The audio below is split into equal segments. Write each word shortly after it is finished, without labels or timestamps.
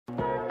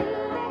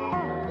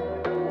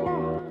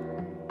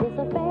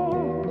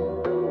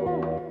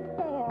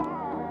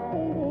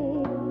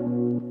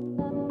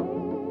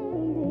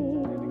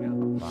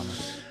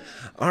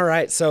All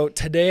right, so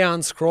today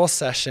on Scroll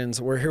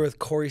Sessions, we're here with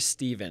Kory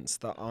Stevens,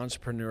 the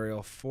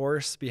entrepreneurial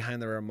force behind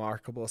the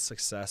remarkable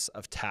success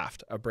of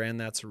Taft, a brand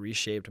that's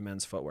reshaped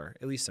men's footwear,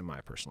 at least in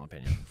my personal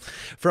opinion.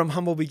 From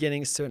humble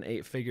beginnings to an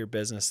 8-figure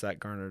business that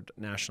garnered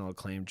national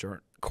acclaim,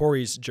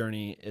 Kory's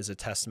journey is a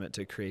testament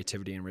to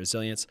creativity and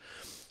resilience.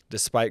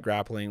 Despite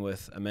grappling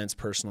with immense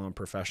personal and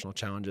professional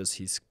challenges,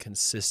 he's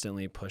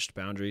consistently pushed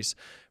boundaries,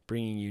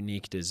 bringing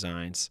unique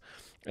designs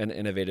and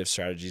innovative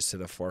strategies to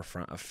the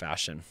forefront of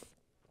fashion.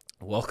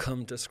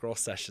 Welcome to Scroll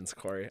Sessions,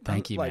 Kory.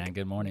 Thank you, man.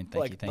 Good morning.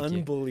 Thank you.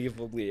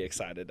 Unbelievably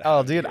excited to Oh,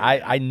 have dude, you,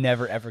 I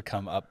never ever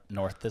come up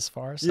north this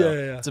far,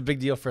 so it's a big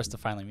deal for us to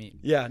finally meet.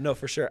 Yeah, no,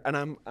 for sure. And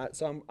I'm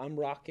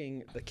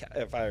rocking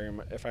if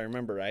I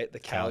remember right, the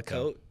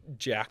calico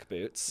jack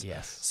boots.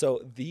 Yes. So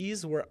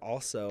these were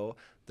also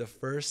the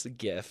first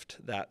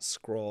gift that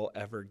Scroll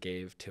ever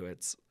gave to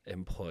its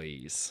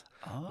employees.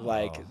 Oh.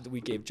 Like we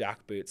gave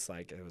jack boots,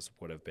 like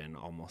would have been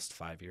almost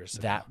 5 years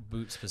ago. That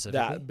boot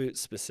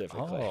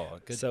specifically. Oh,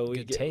 good. So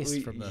good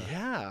taste from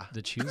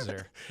the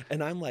chooser.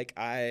 And I'm like,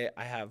 I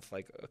have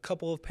like a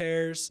couple of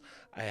pairs.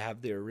 I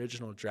have the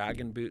original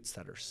dragon boots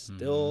that are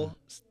still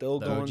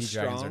going OG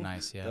strong. Dragons are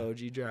nice, yeah. The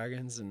OG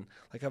dragons, and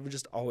like I've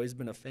just always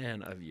been a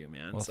fan of you,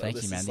 man. Well, so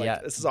thank you, man.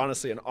 This is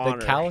honestly an honor.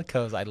 The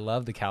calicos, I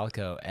love the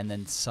calico, and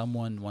then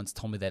someone once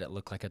told me that it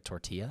looked like a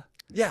tortilla.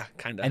 Yeah,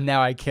 kind of. And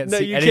now I can't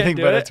see anything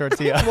but a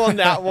tortilla.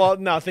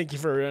 well, thank you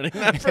for ruining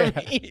that for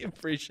me.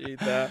 Appreciate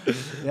that.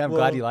 Yeah, I'm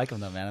glad you like them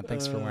though, man. And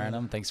thanks for wearing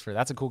them.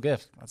 That's a cool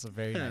gift. That's a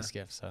very nice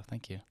gift. So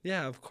thank you.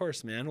 Yeah, of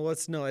course, man. Well,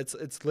 it's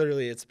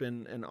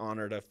been an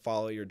honor to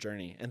follow your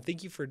journey, and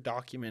thank you for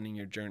documenting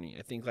your journey.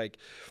 I think like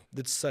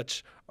that's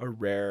such a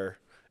rare.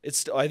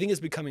 I think it's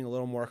becoming a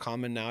little more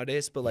common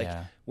nowadays, but like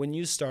when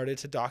you started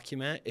to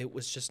document, it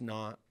was just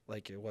not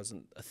like it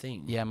wasn't a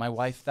thing. Yeah, my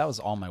wife, that was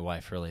all my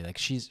wife really. Like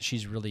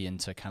she's really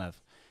into kind of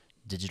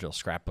digital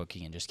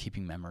scrapbooking and just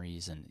keeping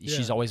memories, and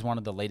she's always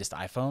wanted the latest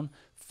iPhone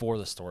for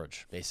the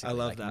storage, basically. I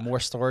love that.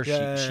 More storage.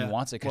 She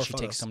wants it because she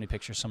takes so many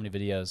pictures, so many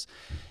videos.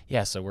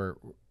 Yeah, so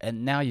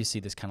and now you see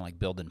this kind of like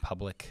build in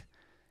public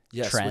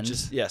trend.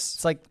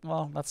 It's like,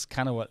 well, that's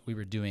kind of what we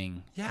were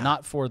doing. Yeah.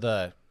 Not for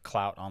the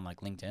clout on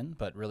like LinkedIn,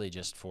 but really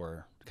just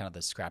for kind of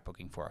the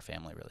scrapbooking for our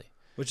family, really.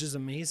 Which is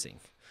amazing.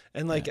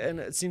 And like, and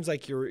it seems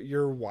like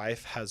your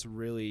wife has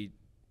really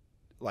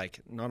like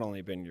not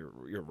only been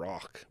your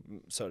rock,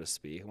 so to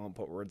speak, I won't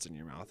put words in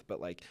your mouth, but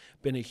like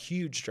been a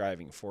huge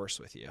driving force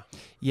with you.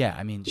 Yeah.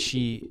 I mean,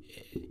 she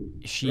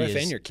is,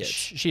 and your kids.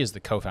 She is the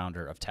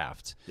co-founder of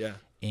Taft. Yeah.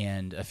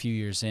 And a few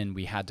years in,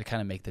 we had to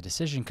kind of make the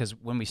decision because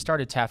when we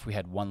started Taft, we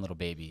had one little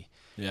baby.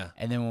 Yeah.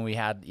 And then when we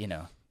had,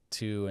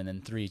 2 and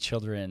then 3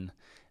 children,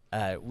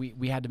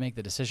 we had to make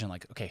the decision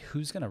like, okay,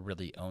 who's going to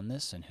really own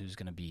this and who's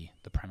going to be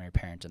the primary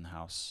parent in the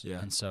house? Yeah.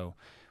 And so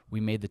we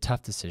made the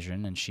tough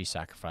decision, and she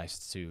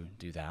sacrificed to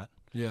do that.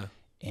 Yeah.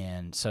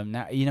 And so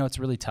now, it's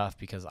really tough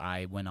because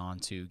I went on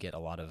to get a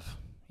lot of,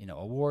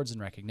 awards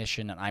and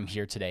recognition, and I'm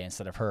here today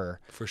instead of her.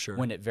 For sure.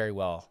 When it very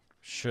well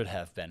should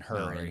have been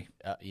her,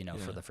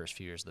 for the first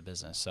few years of the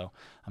business. So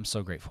I'm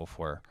so grateful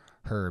for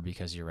her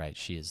because you're right.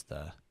 She is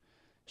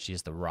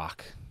the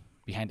rock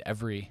behind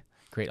every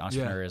great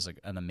entrepreneur is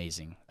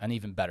an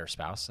even better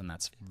spouse, and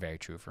that's very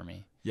true for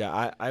me.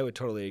 Yeah, I would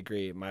totally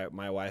agree.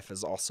 My wife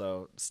is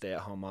also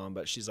stay-at-home mom,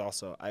 but she's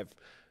also I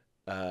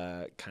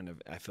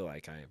feel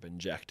like I've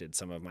injected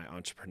some of my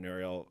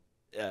entrepreneurial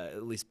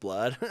at least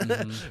blood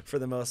for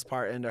the most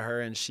part into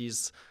her, and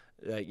she's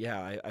like,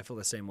 I feel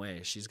the same way.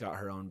 She's got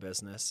her own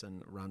business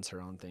and runs her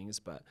own things,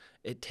 but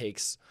it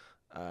takes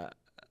a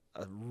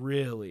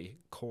really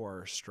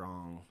core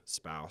strong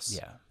spouse,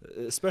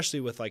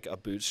 especially with like a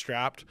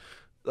bootstrapped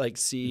like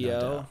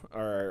CEO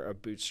or a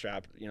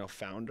bootstrapped,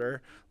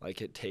 founder.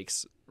 Like it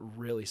takes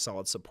really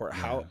solid support.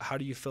 How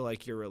do you feel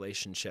like your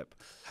relationship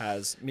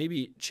has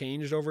maybe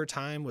changed over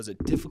time? Was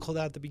it difficult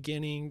at the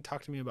beginning?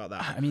 Talk to me about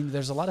that. I mean,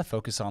 there's a lot of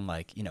focus on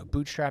like,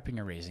 bootstrapping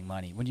or raising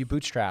money. When you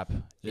bootstrap,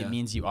 it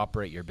means you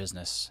operate your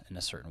business in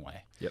a certain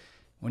way. Yep.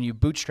 When you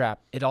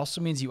bootstrap, it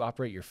also means you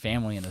operate your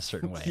family in a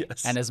certain way.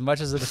 Yes. And as much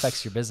as it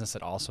affects your business,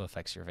 it also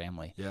affects your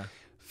family. Yeah.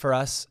 For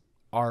us,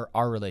 our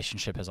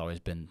relationship has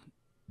always been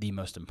the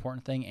most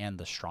important thing and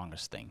the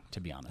strongest thing, to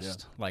be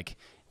honest. Like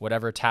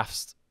whatever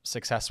Taft's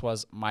success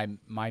was, my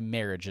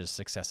marriage's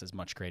success is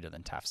much greater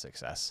than Taft's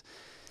success.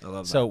 I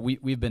love that. So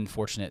we've been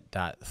fortunate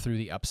that through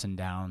the ups and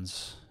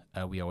downs,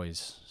 we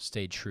always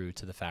stayed true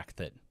to the fact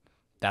that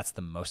that's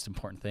the most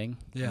important thing.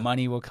 Yeah.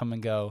 Money will come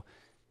and go.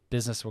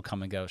 Business will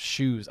come and go.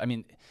 Shoes. I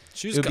mean,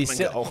 shoes come and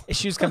go.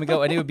 Shoes come and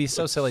go. And it would be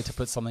so silly to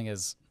put something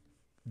as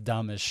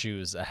dumb as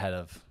shoes ahead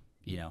of,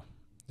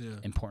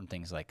 important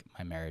things like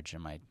my marriage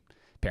and my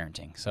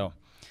parenting. So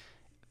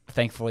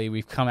thankfully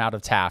we've come out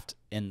of Taft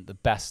in the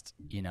best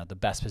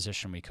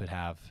position we could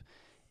have,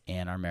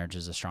 and our marriage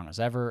is as strong as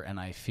ever. And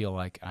I feel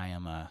like I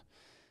am a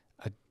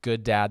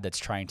good dad that's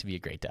trying to be a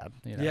great dad.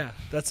 Yeah,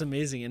 that's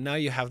amazing. And now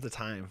you have the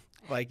time.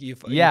 Like you've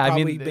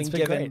probably been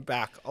given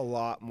back a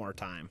lot more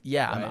time.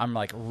 Yeah, right? I'm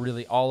like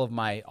really all of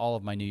my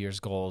New Year's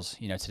goals.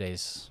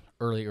 Today's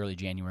early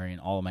January, and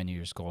all of my New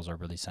Year's goals are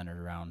really centered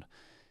around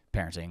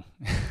parenting.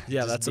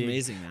 Yeah, that's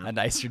amazing, man. A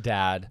nicer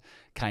dad,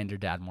 kinder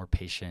dad, more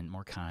patient,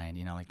 more kind.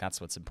 You know, like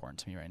that's what's important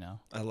to me right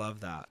now. I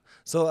love that.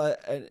 So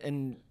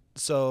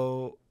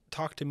so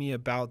talk to me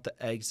about the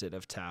exit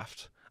of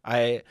Taft.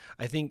 I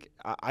think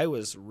I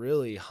was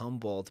really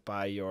humbled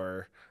by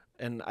your,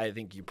 and I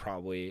think you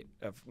probably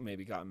have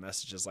maybe gotten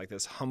messages like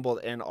this, humbled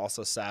and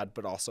also sad,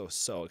 but also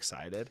so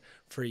excited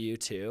for you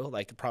too.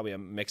 Like probably a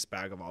mixed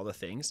bag of all the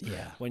things.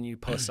 Yeah. When you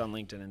post on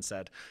LinkedIn and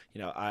said,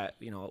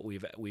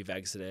 we've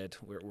exited,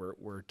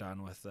 we're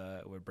done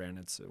with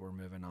Brandon's, we're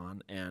moving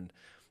on,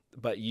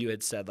 but you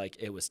had said like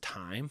it was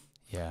time.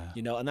 Yeah.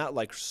 And that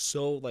like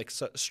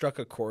struck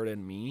a chord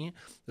in me,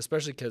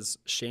 especially because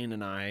Shane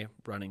and I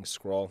running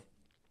Scroll,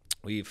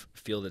 we've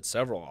fielded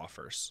several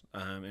offers,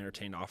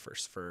 entertained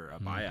offers for a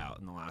buyout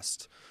in the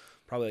last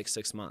probably like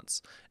 6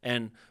 months.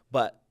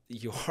 But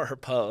your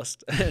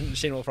post, and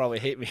Shane will probably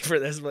hate me for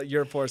this, but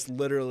your post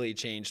literally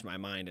changed my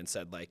mind and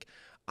said like,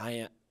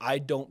 I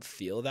don't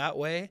feel that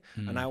way,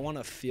 and I want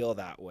to feel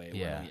that way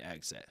when we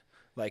exit.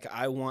 Like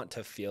I want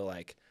to feel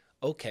like,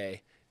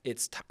 okay,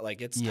 it's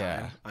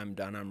time. I'm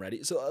done. I'm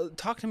ready. So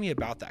talk to me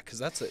about that, because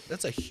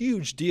that's a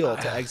huge deal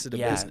to exit a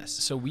business.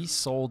 So we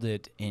sold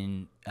it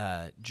in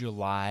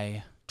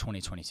July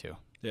 2022.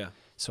 Yeah.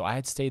 So I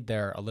had stayed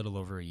there a little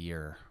over a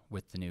year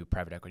with the new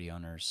private equity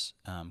owners,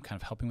 kind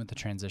of helping with the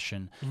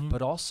transition,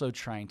 but also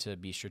trying to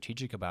be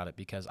strategic about it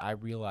because I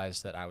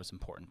realized that I was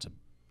important to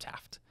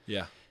Taft.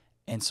 Yeah.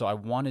 And so I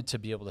wanted to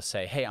be able to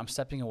say, hey, I'm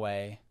stepping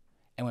away.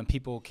 And when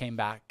people came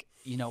back,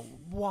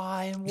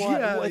 why and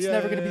what? Yeah, it's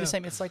never going to be the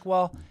same. It's like,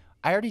 well,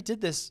 I already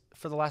did this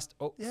for the last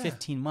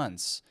 15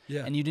 months,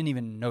 and you didn't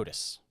even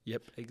notice.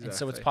 Yep, exactly. And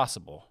so it's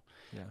possible.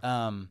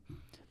 Yeah.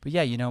 But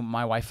yeah,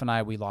 my wife and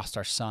I, we lost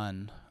our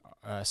son.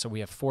 So we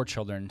have 4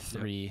 children,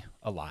 3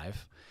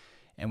 alive,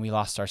 and we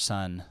lost our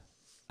son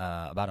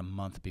about a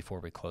month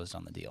before we closed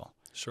on the deal.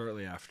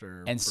 Shortly after.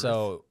 And birth.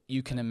 So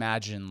you can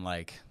imagine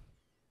like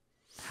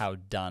how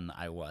done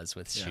I was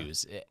with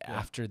shoes.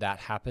 After that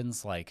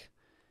happens, like,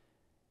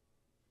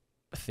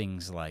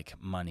 things like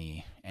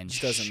money and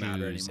shoes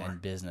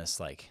and business,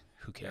 like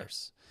who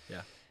cares?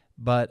 Yeah.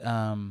 But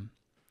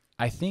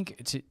I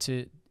think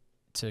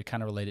to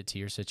kind of relate it to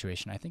your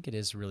situation, I think it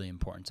is really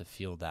important to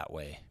feel that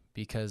way,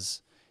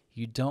 because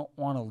you don't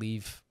want to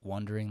leave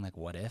wondering like,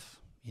 what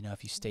if?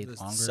 If you stayed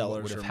longer,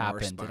 what would have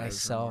happened? Did I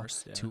sell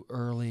too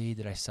early?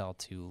 Did I sell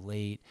too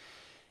late?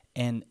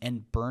 And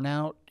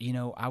burnout,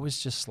 I was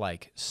just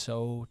like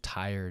so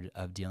tired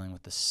of dealing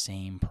with the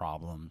same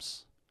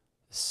problems.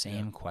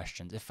 Same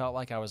questions. It felt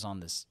like I was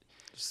on this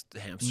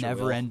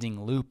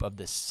never-ending loop of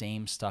the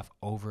same stuff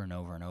over and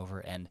over and over,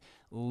 and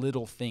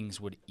little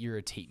things would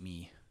irritate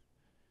me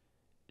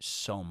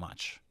so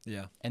much.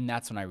 Yeah. And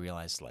that's when I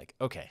realized, like,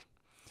 okay,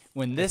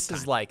 when this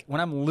is like, when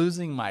I'm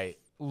losing my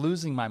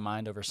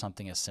mind over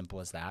something as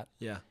simple as that,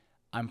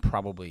 I'm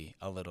probably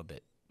a little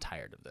bit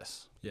tired of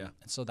this. Yeah.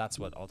 And so that's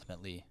what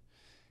ultimately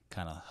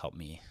kind of helped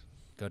me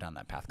go down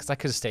that path, because I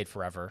could have stayed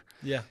forever.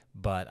 Yeah.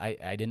 But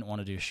I didn't want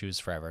to do shoes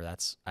forever.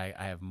 I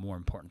have more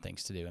important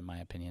things to do, in my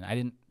opinion. I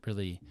didn't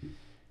really,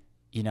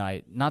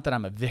 not that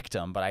I'm a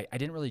victim, but I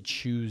didn't really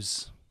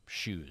choose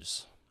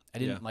shoes. I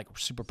didn't like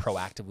super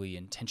proactively,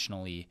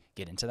 intentionally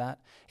get into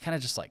that. It kind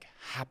of just like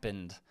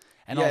happened,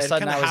 and all of a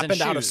sudden I was in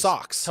shoes. Out of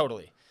socks.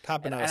 Totally.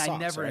 Happened out of socks. And I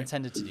never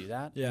intended to do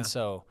that. Yeah. And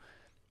so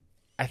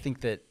I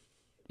think that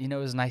it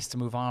was nice to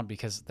move on,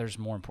 because there's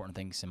more important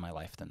things in my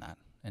life than that,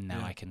 and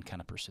now I can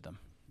kind of pursue them.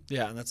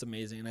 Yeah, and that's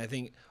amazing. And I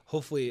think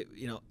hopefully,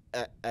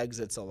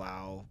 exits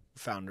allow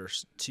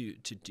founders to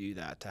do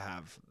that, to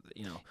have,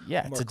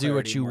 more to do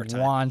what you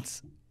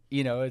want.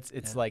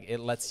 It's like it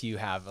lets you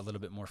have a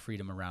little bit more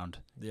freedom around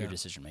your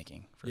decision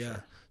making. For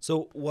sure.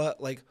 So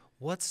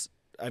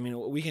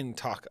we can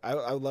talk. I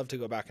would love to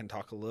go back and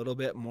talk a little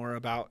bit more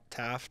about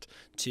Taft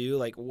too.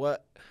 Like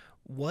what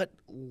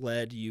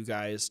led you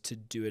guys to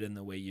do it in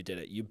the way you did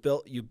it? You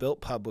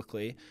built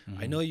publicly.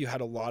 I know you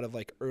had a lot of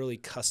like early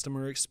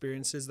customer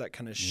experiences that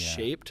kind of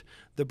shaped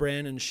the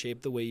brand and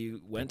shaped the way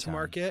you went to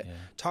market. Yeah.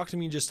 Talk to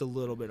me just a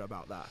little bit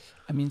about that.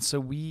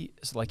 So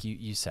like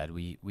you said,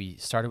 we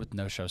started with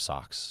no-show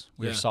socks.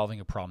 We were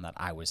solving a problem that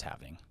I was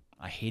having.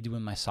 I hated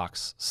when my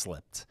socks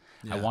slipped.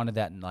 I wanted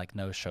that like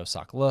no-show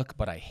sock look,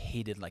 but I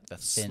hated like the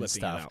thin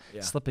stuff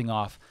slipping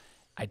off.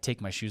 I'd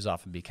take my shoes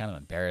off and be kind of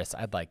embarrassed.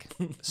 I'd like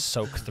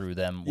soak through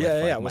them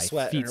with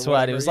my feet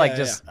sweat. It was like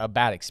just a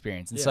bad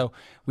experience. And so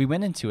we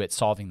went into it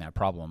solving that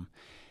problem.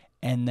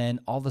 And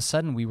then all of a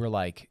sudden we were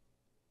like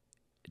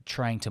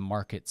trying to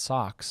market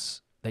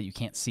socks that you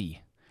can't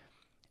see.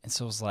 And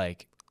so it was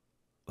like,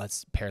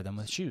 let's pair them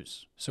with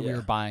shoes. So we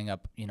were buying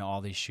up,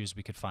 all these shoes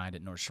we could find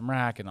at Nordstrom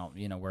Rack and all,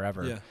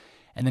 wherever. Yeah.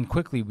 And then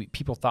quickly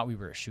people thought we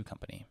were a shoe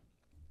company.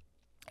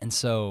 And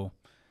so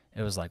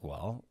it was like,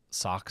 well,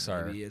 socks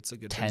are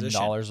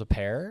 $10 a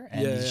pair,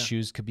 and these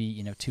shoes could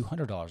be,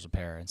 $200 a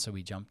pair. And so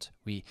we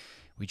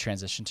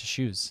transitioned to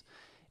shoes,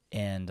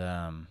 and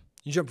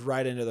you jumped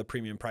right into the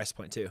premium price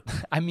point too.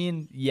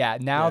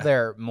 Now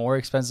they're more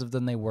expensive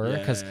than they were,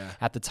 because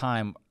at the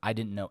time I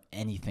didn't know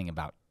anything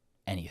about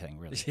anything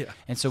really. Yeah.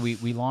 And so we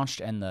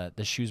launched, and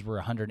the shoes were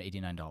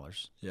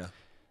 $189. Yeah.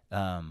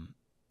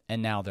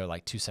 And now they're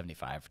like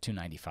 $275,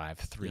 $295,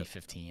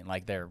 $315. Yep.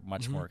 Like they're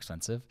much more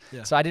expensive.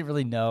 Yeah. So I didn't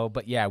really know,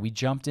 but yeah, we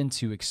jumped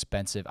into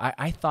expensive.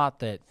 I thought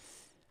that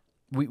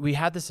we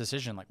had this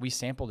decision, like we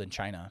sampled in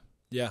China.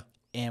 Yeah.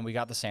 And we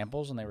got the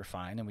samples and they were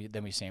fine. And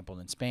then we sampled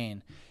in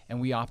Spain,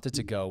 and we opted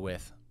to go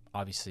with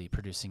obviously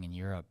producing in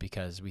Europe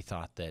because we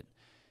thought that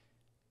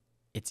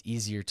it's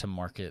easier to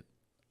market,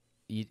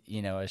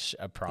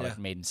 a product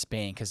made in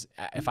Spain. Because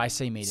if I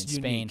say made in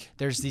Spain,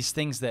 there's these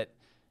things that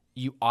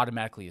you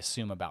automatically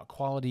assume about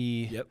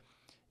quality. Yep.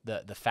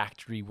 The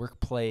factory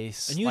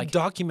workplace. And you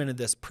documented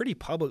this pretty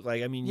public.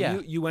 Like, I mean,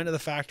 you went to the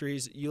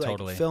factories, you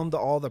filmed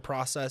all the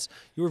process.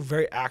 You were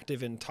very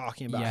active in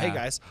talking about, hey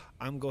guys,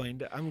 I'm going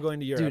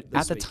to Europe. Dude,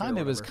 at the time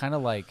it was kind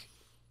of like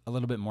a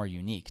little bit more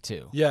unique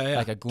too. Yeah.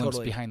 Like a glimpse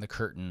behind the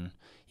curtain.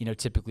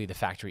 Typically the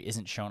factory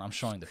isn't shown. I'm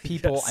showing the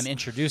people. Yes. I'm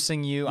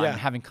introducing you. I'm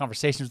having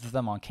conversations with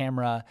them on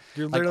camera.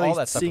 You're literally all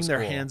that seeing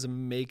their hands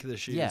make the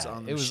shoes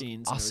on the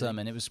machines. It was awesome,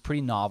 and it was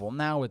pretty novel.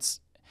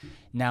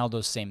 Now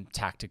those same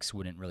tactics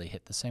wouldn't really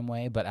hit the same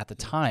way, but at the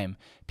time,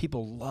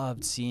 people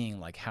loved seeing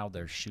like how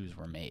their shoes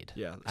were made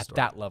at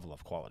that level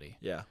of quality.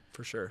 Yeah,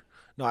 for sure.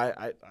 No,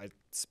 I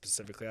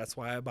specifically, that's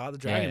why I bought the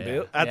Dragon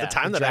boot at the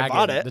time that I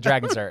bought it. The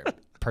Dragons are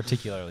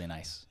particularly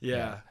nice.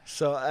 Yeah.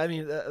 So, I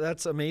mean,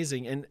 that's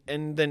amazing.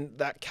 And then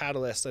that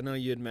catalyst, I know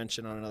you had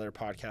mentioned on another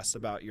podcast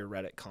about your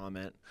Reddit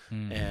comment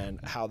and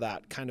how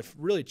that kind of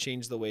really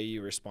changed the way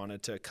you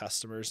responded to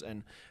customers.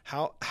 And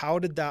how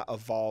did that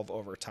evolve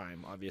over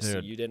time?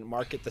 Obviously, you didn't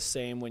market the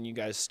same when you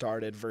guys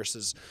started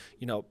versus,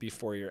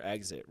 before your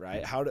exit,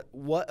 right?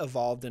 What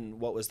evolved and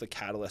what was the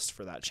catalyst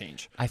for that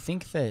change? I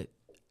think that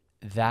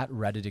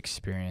Reddit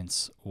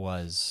experience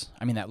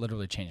that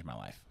literally changed my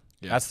life.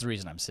 Yeah. That's the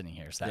reason I'm sitting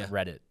here, is that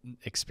Reddit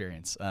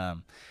experience.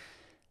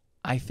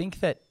 I think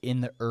that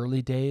in the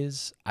early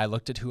days, I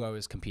looked at who I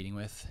was competing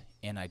with,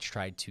 and I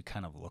tried to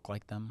kind of look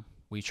like them.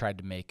 We tried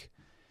to make,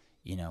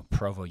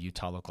 Provo,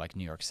 Utah look like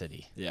New York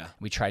City. Yeah.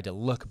 We tried to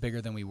look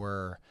bigger than we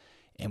were,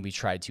 and we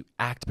tried to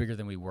act bigger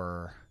than we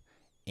were.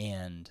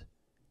 And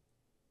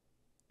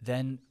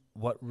then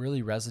what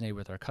really resonated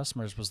with our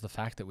customers was the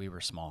fact that we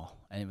were small,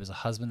 and it was a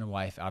husband and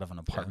wife out of an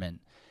apartment.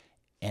 Yeah.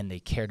 And they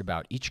cared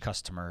about each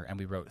customer, and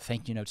we wrote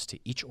thank you notes to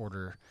each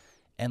order.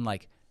 And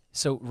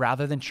so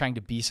rather than trying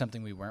to be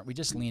something we weren't, we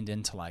just leaned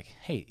into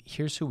hey,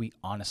 here's who we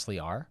honestly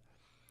are.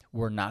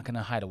 We're not going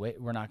to hide away.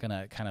 We're not going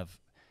to kind of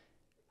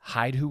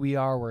hide who we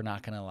are. We're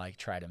not going to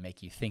try to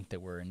make you think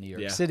that we're in New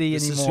York City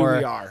this anymore. This is who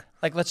we are.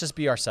 Let's just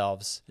be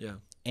ourselves. Yeah.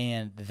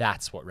 And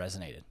that's what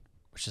resonated.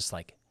 It's just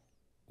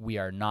we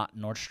are not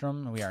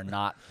Nordstrom. We are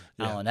not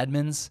Allen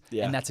Edmonds.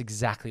 Yeah. And that's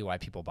exactly why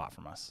people bought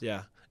from us.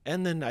 Yeah.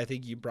 And then I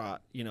think you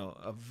brought,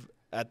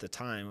 at the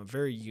time, a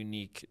very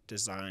unique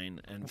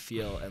design and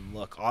feel and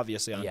look,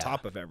 obviously on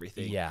top of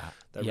everything. Yeah.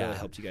 That really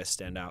helped you guys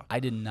stand out.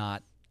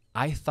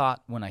 I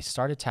thought when I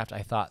started Taft,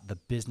 I thought the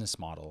business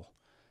model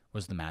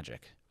was the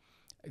magic.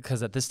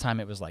 Because at this time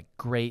it was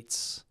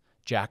Greats,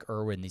 Jack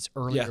Irwin, these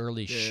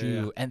early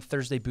shoe, and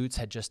Thursday Boots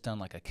had just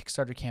done a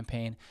Kickstarter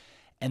campaign.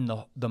 And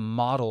the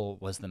model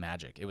was the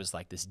magic. It was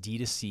this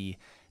D2C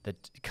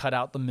that cut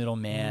out the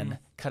middleman,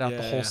 cut out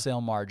the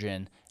wholesale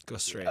margin. Go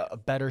straight. A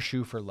better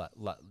shoe for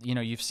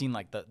you've seen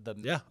the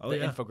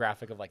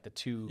infographic of the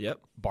two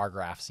bar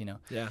graphs.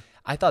 Yeah.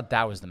 I thought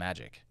that was the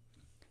magic,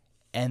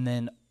 and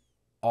then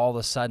all of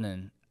a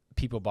sudden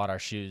people bought our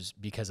shoes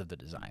because of the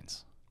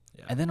designs,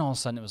 and then all of a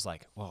sudden it was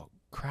well,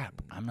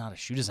 crap, I'm not a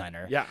shoe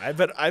designer. Yeah, I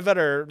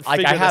better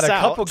figure I had this a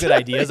out. couple good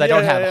ideas. I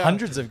don't have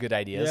hundreds of good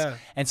ideas,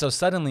 and so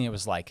suddenly it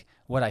was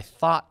what I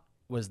thought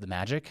was the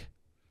magic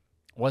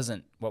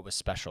wasn't what was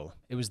special.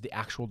 It was the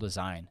actual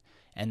design.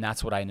 And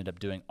that's what I ended up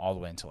doing all the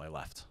way until I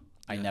left.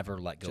 I never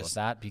let go of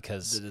that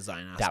because the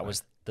design aspect. That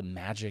was the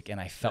magic.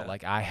 And I felt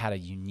like I had a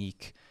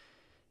unique,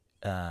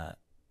 I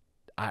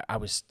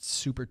was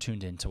super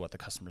tuned into what the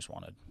customers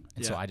wanted.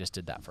 And so I just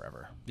did that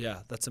forever.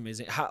 Yeah, that's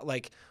amazing. How,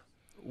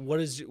 what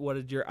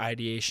did your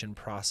ideation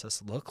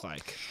process look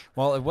like?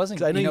 Well, it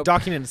wasn't. I know you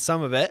documented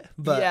some of it,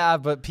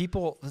 but but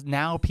people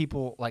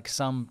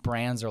some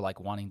brands are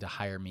wanting to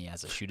hire me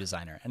as a shoe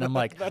designer, and I'm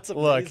that's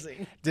amazing.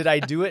 Look, did I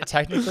do it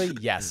technically?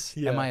 Yes.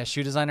 Am I a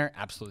shoe designer?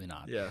 Absolutely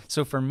not. Yeah.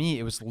 So for me,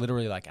 it was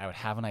literally I would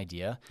have an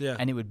idea,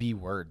 and it would be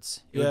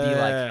words. It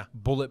would be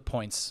bullet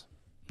points,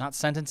 not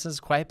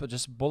sentences quite, but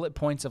just bullet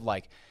points of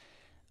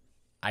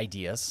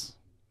ideas,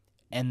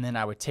 and then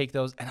I would take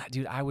those,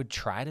 and I would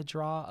try to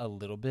draw a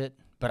little bit.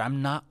 But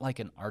I'm not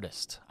an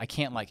artist. I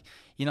can't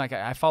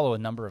I follow a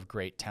number of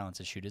great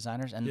talented shoe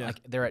designers, and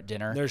they're at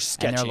dinner, they're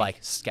sketching. And they're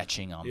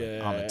sketching on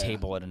the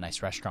table at a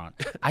nice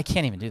restaurant. I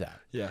can't even do that.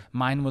 Yeah,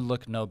 mine would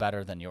look no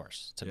better than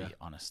yours, to be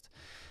honest.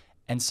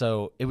 And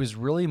so it was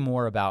really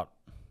more about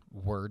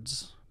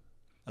words,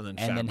 and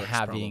then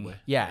having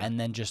and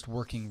then just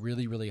working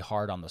really, really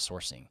hard on the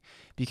sourcing,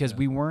 because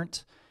we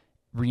weren't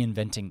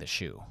reinventing the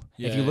shoe.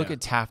 If you look at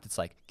Taft, it's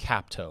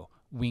cap toe,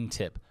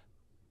 wingtip,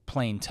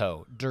 plain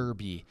toe,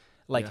 derby.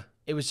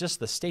 it was just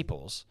the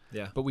staples.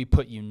 Yeah. But we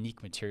put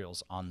unique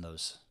materials on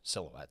those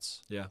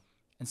silhouettes. Yeah.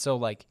 And so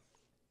like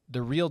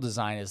the real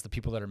design is the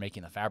people that are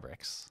making the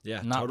fabrics.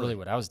 Yeah. Not really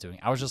what I was doing.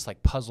 I was just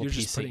like puzzle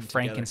piecing,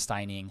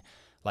 Frankensteining,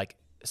 like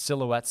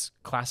silhouettes,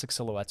 classic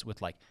silhouettes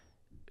with like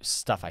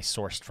stuff I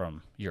sourced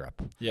from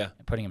Europe. Yeah.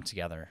 And putting them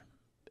together.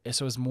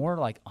 So it was more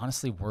like,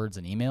 honestly, words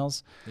and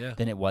emails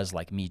than it was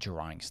like me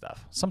drawing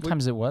stuff.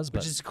 Sometimes it was, but...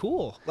 Which is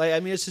cool. Like, I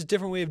mean, it's just a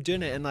different way of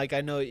doing it. And like, I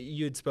know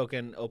you had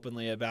spoken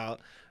openly about,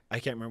 I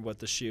can't remember what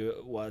the shoe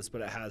was, but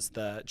it has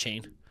the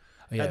chain.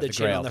 Yeah, had the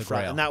chain grail, on the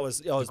front. grail. And that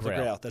was, it was the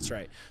grail. That's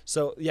right.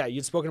 So yeah,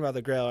 you'd spoken about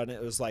the grail, and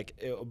it was like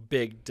a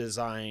big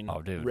design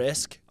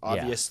risk,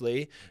 obviously.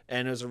 Yeah.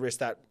 And it was a risk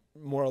that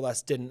more or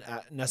less didn't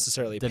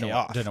necessarily pay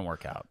off. Didn't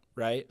work out.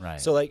 Right? Right.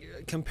 So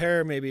like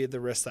compare maybe the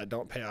risks that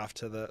don't pay off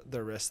to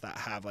the risks that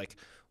have. Like,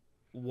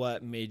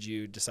 what made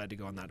you decide to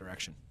go in that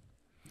direction?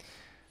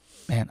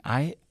 Man,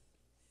 I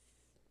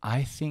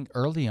think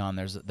early on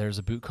there's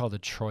a boot called a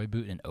Troy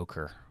boot in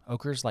ochre.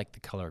 Ochre's like the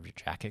color of your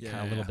jacket, kind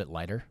of a little bit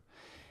lighter.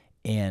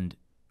 And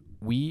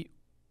we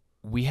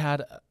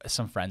had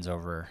some friends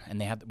over, and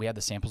we had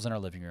the samples in our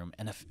living room,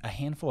 and a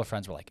handful of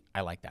friends were like,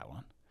 I like that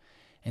one.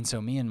 And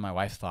so me and my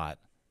wife thought,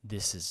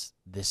 this is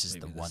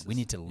the one. We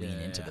need to lean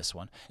into this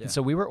one. Yeah. And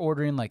so we were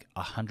ordering like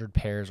 100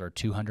 pairs or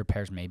 200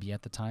 pairs maybe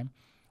at the time.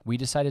 We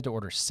decided to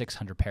order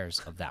 600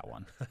 pairs of that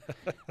one.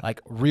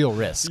 Like real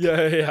risk.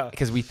 Yeah.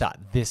 Because we thought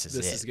this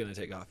is going to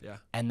take off, yeah.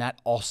 And that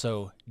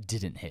also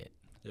didn't hit.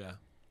 Yeah.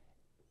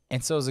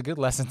 And so it was a good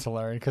lesson to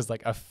learn, because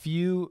like a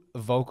few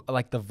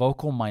the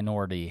vocal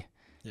minority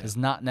does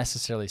not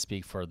necessarily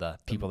speak for the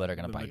people that are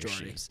going to buy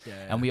majority. Your shoes. Yeah.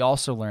 And we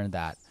also learned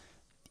that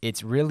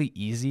it's really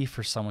easy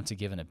for someone to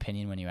give an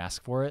opinion when you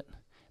ask for it,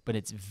 but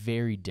it's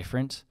very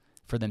different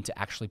for them to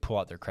actually pull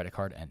out their credit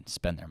card and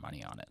spend their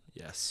money on it.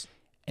 Yes.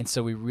 And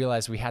so we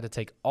realized we had to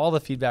take all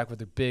the feedback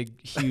with a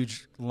big,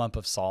 huge lump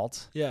of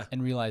salt. Yeah.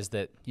 And realize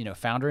that,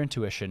 founder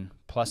intuition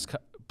plus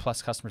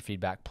customer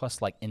feedback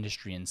plus like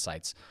industry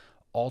insights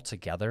all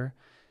together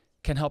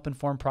can help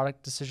inform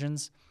product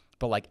decisions.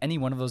 But like any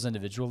one of those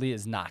individually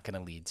is not going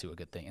to lead to a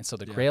good thing. And so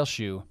the Grail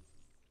shoe,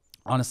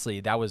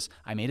 honestly,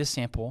 I made a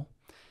sample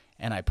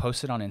and I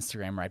posted on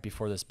Instagram right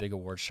before this big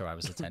award show I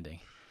was attending.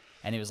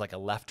 And it was like a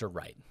left or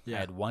right. Yeah. I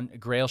had one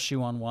Grail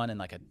shoe on one,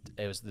 and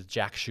it was the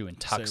Jack shoe and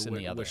Tux in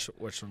the other.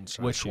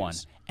 Which one?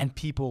 And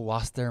people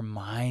lost their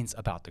minds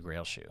about the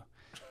Grail shoe.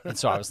 And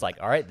so I was like,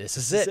 all right, this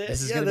is it.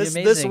 This is going to be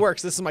amazing. This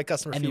works. This is my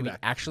customer feedback. And we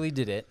actually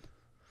did it,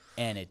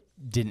 and it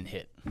didn't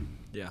hit.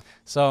 Yeah.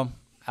 So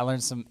I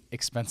learned some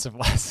expensive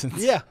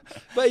lessons. Yeah.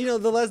 But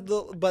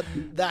but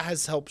that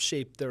has helped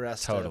shape the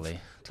rest Totally.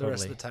 The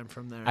rest of the time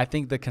from there. I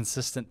think the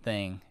consistent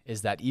thing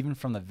is that even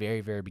from the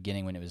very, very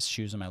beginning, when it was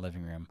shoes in my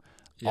living room,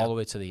 all the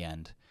way to the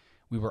end,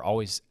 we were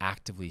always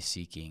actively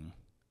seeking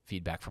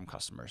feedback from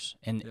customers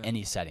in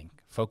any setting.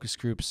 Focus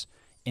groups,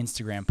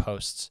 Instagram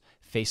posts,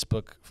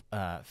 Facebook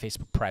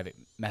private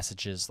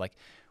messages. Like,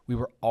 we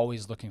were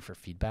always looking for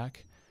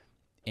feedback,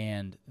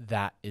 and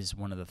that is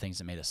one of the things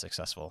that made us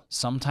successful.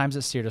 Sometimes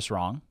it steered us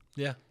wrong.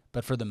 Yeah.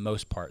 But for the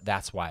most part,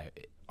 that's why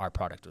our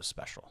product was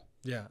special.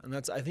 Yeah, and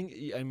that's, I think,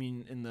 I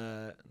mean, in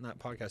that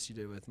podcast you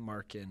did with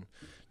Mark and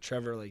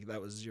Trevor, like, that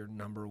was your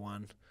number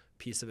one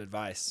piece of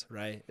advice,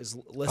 right? Is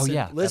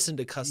listen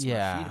to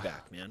customer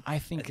feedback, man. I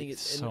think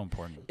it's so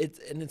important.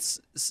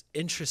 It's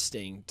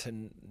interesting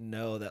to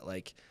know that,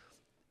 like,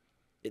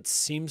 it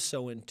seems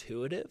so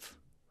intuitive,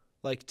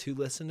 like, to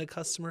listen to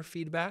customer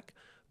feedback,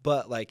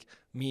 but like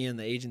me in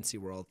the agency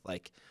world,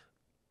 like,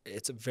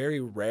 it's very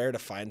rare to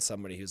find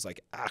somebody who's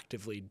like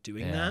actively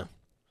doing that.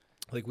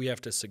 Like, we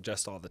have to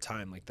suggest all the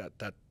time, like,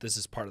 that this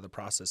is part of the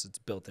process. It's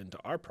built into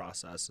our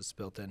process. It's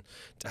built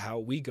into how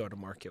we go to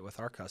market with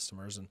our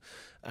customers.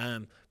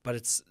 And but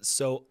it's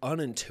so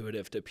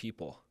unintuitive to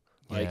people.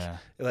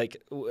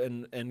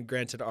 And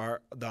granted,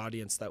 the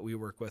audience that we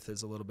work with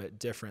is a little bit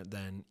different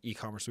than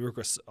e-commerce. We work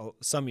with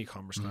some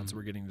e-commerce clients.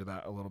 We're getting to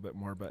that a little bit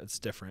more, but it's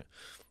different.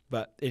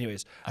 But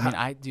anyways,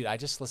 I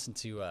just listened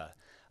to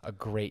a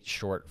great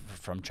short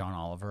from John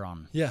Oliver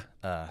on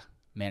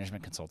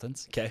management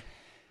consultants. Okay.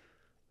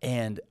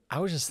 And I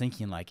was just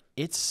thinking, like,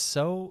 it's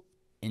so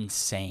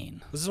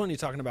insane. Was this when you're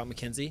talking about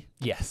McKinsey?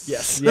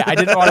 Yes. Yeah, I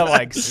didn't want to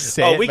like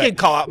say. We can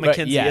call out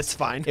McKinsey. Yes, it's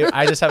fine.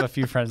 I just have a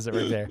few friends that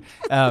were there.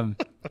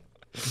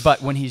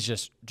 But when he's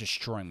just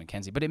destroying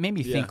McKinsey, but it made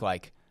me think,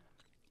 like,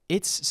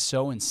 it's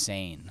so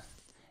insane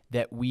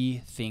that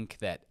we think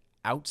that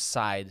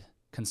outside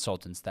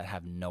consultants that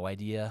have no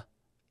idea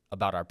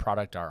about our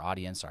product, our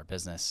audience, our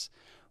business,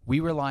 we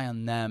rely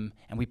on them,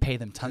 and we pay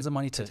them tons of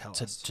money to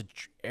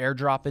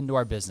airdrop into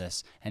our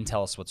business and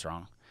tell us what's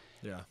wrong.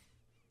 Yeah.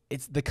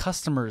 It's the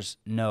customers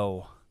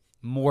know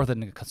more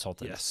than a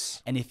consultant.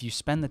 Yes. And if you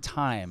spend the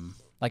time,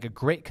 like a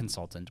great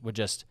consultant would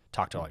just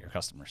talk to all your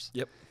customers.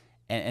 Yep.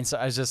 And so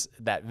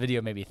that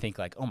video made me think,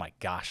 like, oh my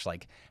gosh,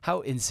 like,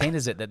 how insane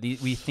is it that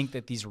we think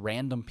that these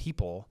random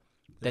people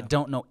that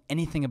don't know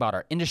anything about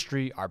our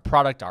industry, our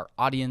product, our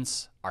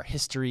audience, our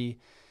history,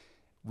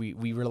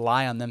 we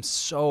rely on them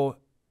so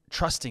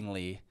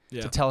trustingly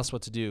to tell us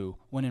what to do,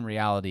 when in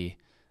reality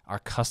our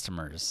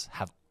customers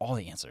have all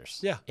the answers.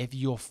 Yeah. If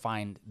you'll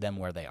find them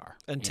where they are.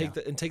 And take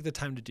the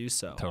time to do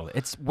so. Totally.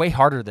 It's way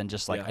harder than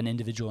just like an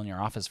individual in your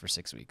office for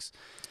 6 weeks.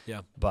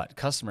 Yeah. But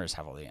customers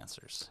have all the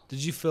answers.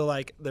 Did you feel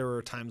like there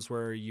were times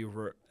where you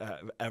were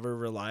ever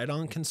relied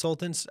on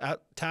consultants at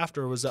Taft,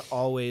 or was it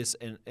always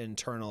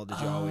internal? Did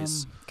you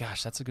always?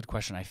 Gosh, that's a good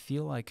question. I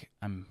feel like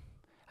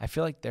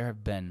there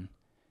have been,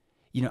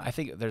 I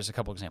think there's a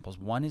couple examples.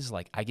 One is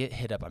like I get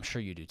hit up, I'm sure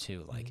you do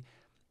too, like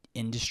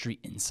industry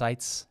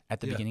insights at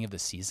the beginning of the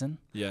season,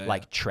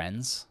 like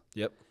trends.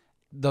 Yep.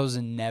 Those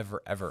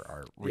never ever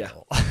are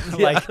real.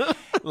 Yeah.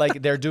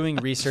 like they're doing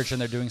research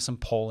and they're doing some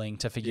polling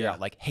to figure out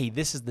like, hey,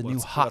 this is the new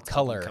hot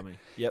color.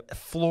 Yep.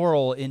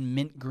 Floral in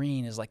mint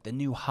green is like the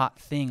new hot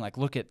thing. Like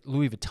look at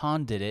Louis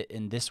Vuitton did it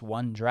in this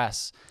one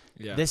dress.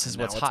 Yeah. This is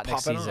what's hot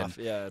next season. Off.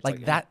 Yeah,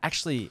 like that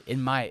actually,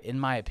 in my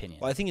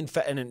opinion. Well, I think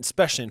and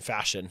especially in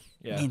fashion,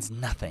 means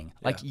nothing.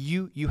 Like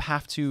you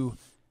have to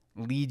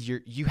lead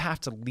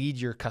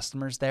your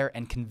customers there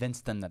and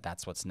convince them that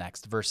that's what's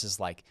next versus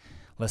like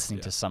listening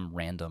to some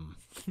random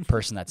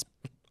person that's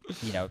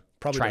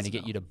probably trying to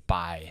get you to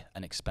buy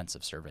an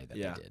expensive survey that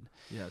they did.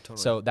 Yeah, totally.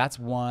 So that's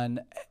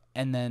one.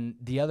 And then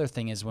the other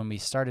thing is when we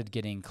started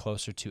getting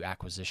closer to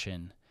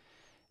acquisition,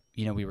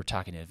 we were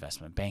talking to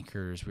investment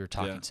bankers, we were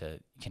talking to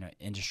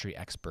industry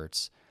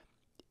experts,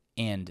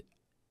 and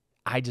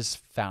I just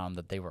found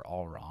that they were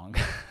all wrong.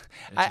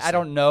 I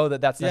don't know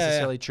that that's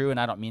necessarily true, and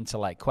I don't mean to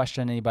like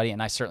question anybody,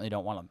 and I certainly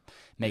don't want to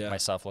make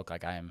myself look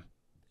like I am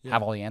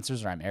have all the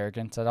answers or I'm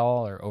arrogant at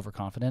all or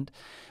overconfident.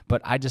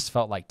 But I just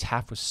felt like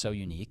Taft was so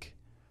unique.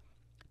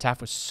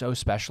 Taft was so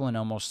special and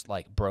almost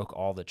like broke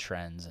all the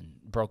trends and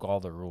broke all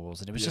the rules,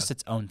 and it was just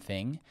its own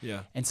thing.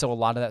 Yeah. And so a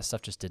lot of that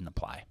stuff just didn't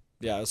apply.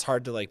 Yeah, it was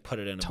hard to like put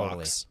it in a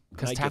box.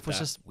 Because Taft was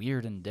just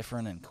weird and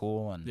different and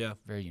cool and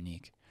very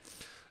unique.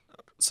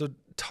 So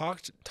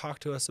talk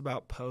to us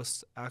about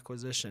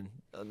post-acquisition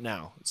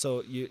now.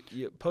 So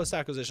you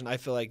post-acquisition, I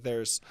feel like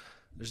there's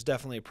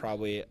definitely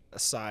probably a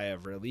sigh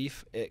of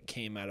relief. It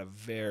came at a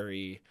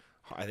very,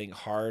 I think,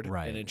 hard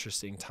and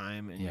interesting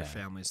time in your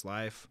family's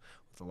life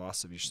with the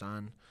loss of your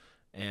son.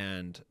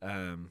 And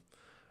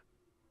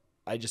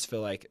I just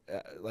feel like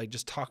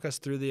just talk us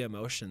through the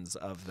emotions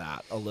of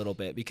that a little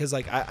bit, because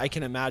like I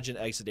can imagine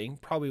exiting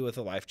probably with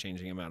a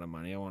life-changing amount of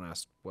money. I won't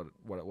ask what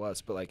it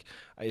was, but like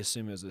I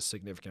assume it was a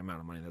significant amount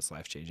of money that's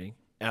life-changing.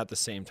 And at the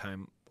same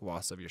time,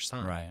 loss of your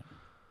son. Right.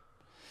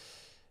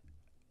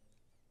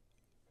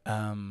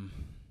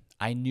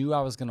 I knew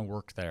I was going to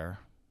work there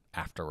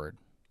afterward.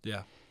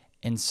 Yeah.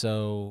 And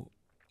so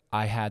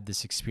I had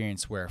this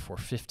experience where for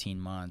 15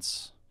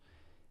 months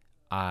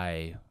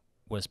I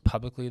was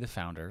publicly the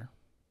founder.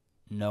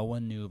 No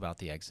one knew about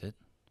the exit.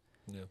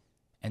 Yeah.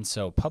 And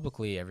so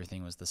publicly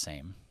everything was the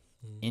same.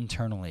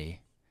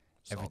 Internally,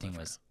 everything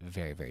was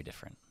very, very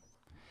different.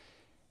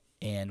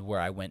 And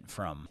where I went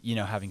from,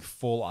 having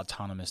full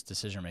autonomous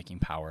decision-making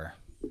power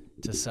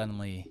to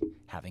suddenly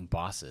having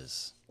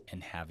bosses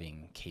and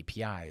having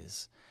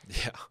KPIs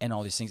and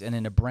all these things. And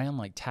in a brand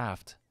like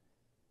Taft,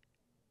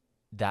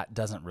 that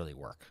doesn't really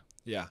work.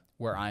 Yeah.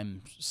 Where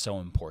I'm so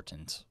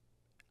important.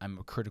 I'm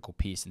a critical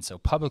piece. And so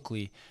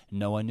publicly,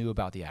 no one knew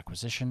about the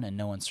acquisition, and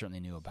no one certainly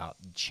knew about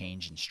the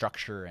change in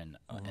structure and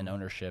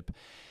ownership.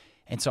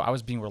 And so I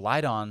was being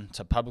relied on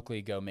to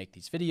publicly go make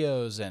these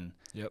videos and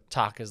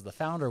talk as the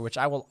founder, which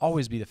I will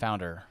always be the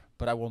founder,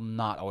 but I will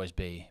not always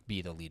be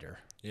the leader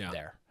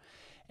there.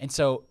 And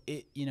so,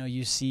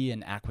 you see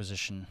in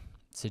acquisition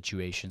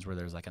situations where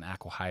there's like an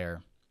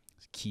acqui-hire,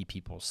 key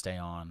people stay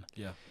on.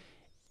 Yeah.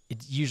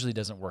 It usually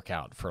doesn't work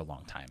out for a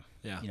long time.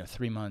 Yeah.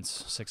 3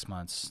 months, 6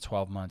 months,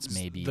 12 months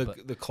maybe.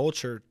 But the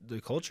culture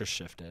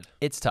shifted.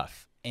 It's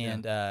tough.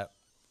 And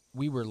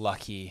we were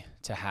lucky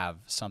to have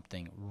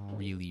something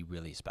really,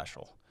 really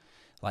special.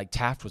 Like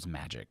Taft was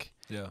magic.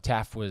 Yeah.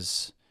 Taft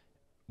was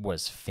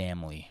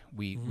family.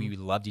 We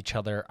loved each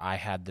other. I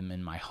had them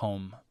in my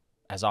home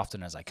as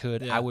often as I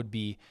could. I would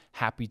be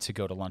happy to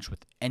go to lunch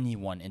with any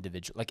one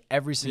individual. Like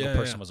every single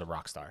person was a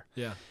rock star.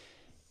 Yeah.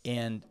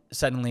 And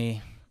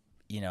suddenly,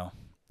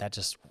 that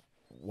just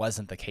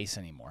wasn't the case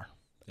anymore.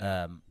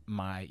 Yeah.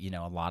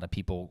 A lot of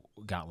people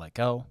got let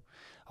go.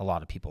 A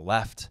lot of people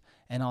left.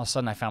 And all of a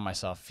sudden I found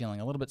myself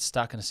feeling a little bit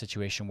stuck in a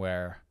situation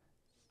where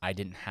I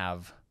didn't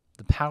have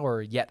the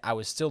power, yet I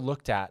was still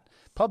looked at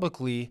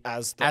publicly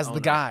as the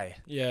guy.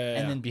 Yeah.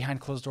 And then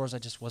behind closed doors, I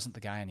just wasn't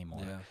the guy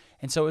anymore. Yeah.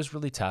 And so it was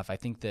really tough. I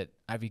think that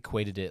I've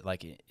equated it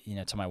like,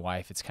 to my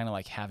wife. It's kind of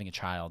like having a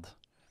child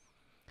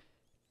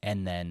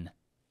and then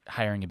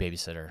hiring a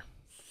babysitter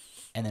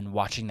and then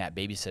watching that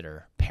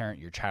babysitter parent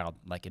your child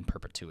like in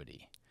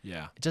perpetuity.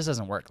 Yeah. It just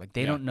doesn't work. Like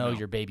they don't know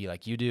your baby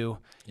like you do.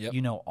 Yep.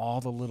 You know all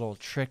the little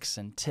tricks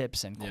and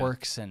tips and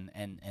quirks and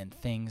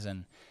things.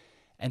 And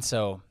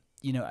so,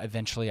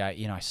 eventually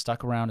I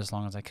stuck around as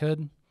long as I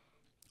could,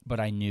 but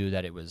I knew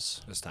that it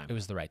was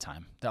the right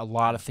time. A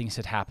lot of things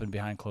had happened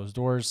behind closed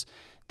doors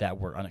that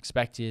were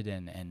unexpected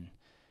and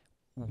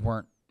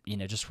weren't,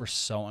 just were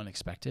so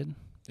unexpected.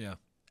 Yeah.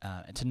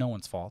 And to no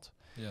one's fault.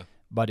 Yeah.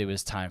 But it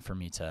was time for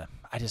me to,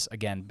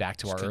 again, back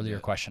to our earlier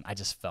question, I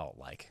just felt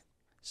like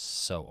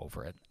so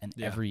over it. And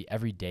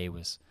every day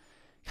was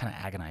kind of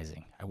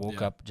agonizing. I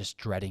woke up just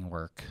dreading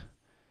work.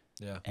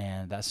 Yeah.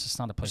 And that's just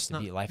not a place to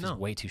be. Life is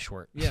way too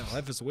short. Yeah,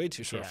 life is way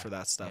too short for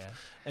that stuff.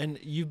 Yeah. And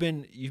you've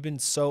been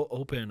so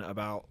open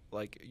about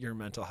like your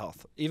mental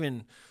health,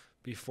 even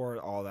before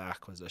all the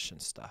acquisition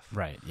stuff.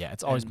 Right. Yeah.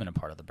 It's always been a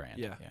part of the brand.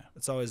 Yeah.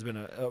 It's always been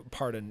a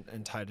part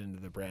and tied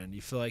into the brand.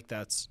 You feel like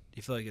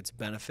it's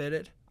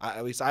benefited?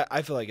 At least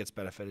I feel like it's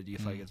benefited. Do you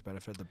feel like it's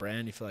benefited the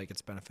brand? You feel like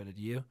it's benefited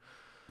you?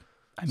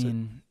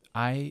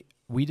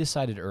 We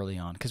decided early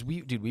on, because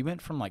we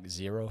went from like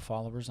 0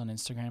 followers on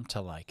Instagram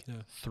to like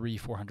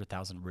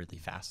 300,000-400,000 really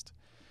fast.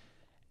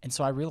 And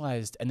so I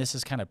realized, and this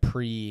is kind of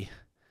pre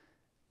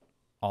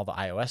all the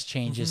iOS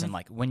changes, and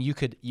like when you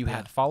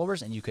had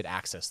followers and you could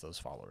access those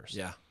followers.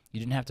 Yeah. You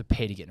didn't have to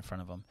pay to get in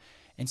front of them.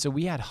 And so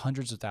we had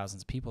hundreds of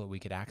thousands of people that we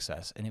could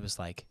access. And it was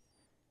like,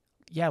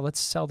 yeah, let's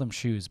sell them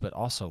shoes, but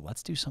also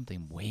let's do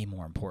something way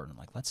more important.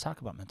 Like, let's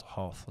talk about mental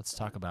health. Let's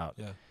talk about,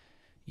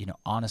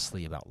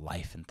 honestly about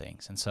life and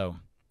things. And so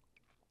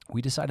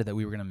we decided that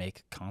we were going to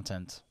make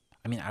content.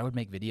 I mean, I would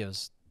make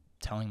videos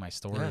telling my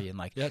story and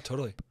like,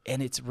 totally.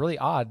 And it's really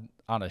odd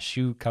on a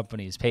shoe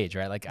company's page,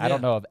 right? Like, I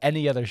don't know of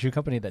any other shoe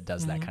company that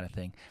does that kind of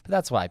thing, but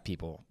that's why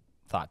people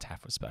thought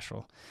Taft was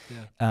special.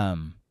 Yeah.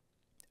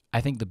 I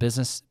think the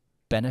business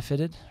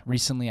benefited.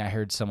 Recently, I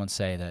heard someone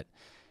say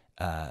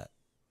that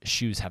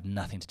shoes have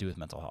nothing to do with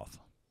mental health,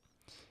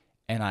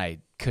 and I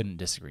couldn't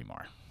disagree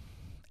more.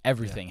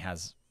 Everything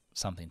has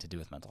something to do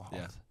with mental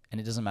health, and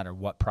it doesn't matter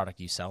what product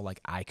you sell. Like,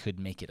 I could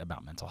make it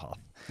about mental health.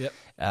 Yep.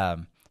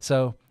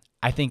 So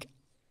I think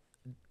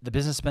the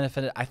business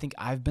benefited. I think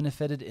I've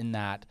benefited in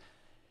that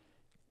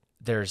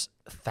there's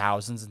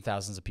thousands and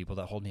thousands of people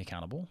that hold me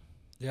accountable.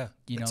 Yeah,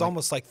 it's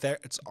almost like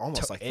therapy.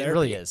 It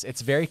really is.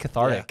 It's very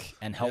cathartic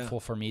and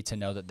helpful for me to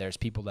know that there's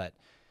people that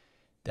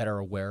are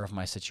aware of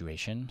my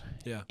situation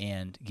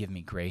and give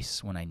me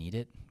grace when I need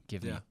it,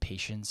 give me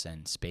patience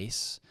and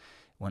space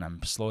when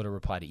I'm slow to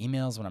reply to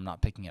emails, when I'm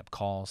not picking up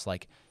calls.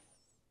 Like,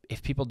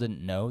 if people didn't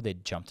know,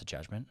 they'd jump to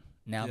judgment.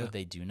 Now that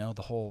they do know,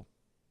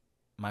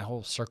 my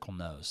whole circle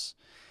knows.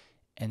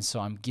 And so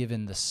I'm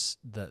given the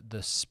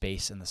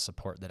space and the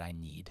support that I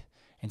need.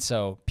 And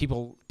so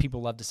people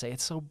love to say,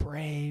 it's so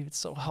brave, it's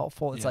so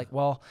helpful. It's like,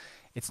 well,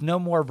 it's no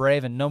more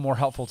brave and no more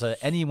helpful to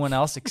anyone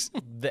else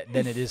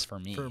than it is for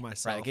me. For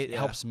myself. Right? Like, it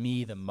helps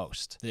me the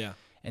most. Yeah.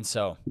 And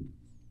so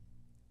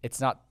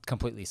it's not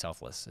completely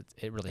selfless.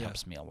 It really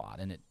helps me a lot.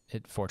 And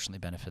it fortunately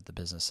benefited the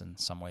business in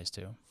some ways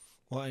too.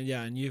 Well,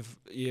 and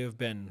you've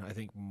been, I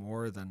think,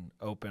 more than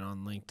open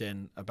on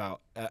LinkedIn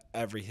about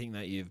everything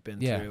that you've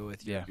been through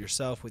with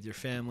yourself, with your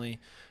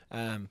family,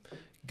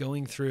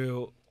 going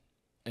through.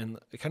 And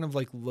kind of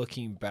like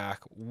looking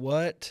back,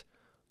 what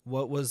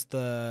was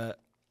the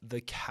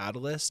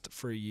catalyst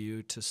for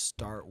you to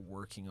start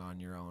working on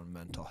your own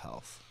mental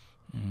health?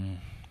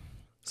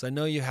 So I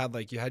know you had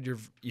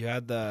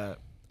the,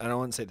 I don't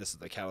want to say this is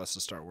the catalyst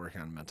to start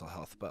working on mental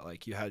health, but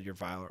like you had your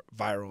viral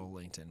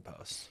LinkedIn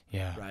post,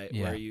 right?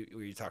 Where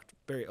you talked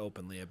very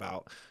openly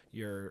about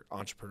your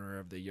Entrepreneur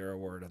of the Year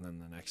award, and then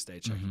the next day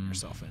checking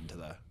yourself into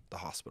the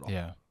hospital,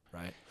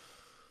 right?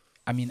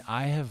 I mean,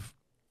 I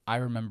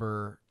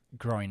remember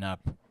growing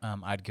up,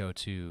 I'd go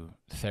to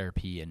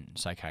therapy and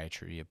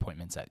psychiatry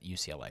appointments at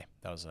UCLA.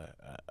 That was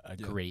a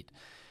great,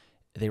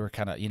 they were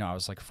kind of, I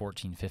was like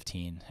 14,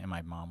 15, and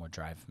my mom would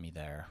drive me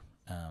there.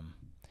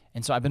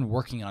 And so I've been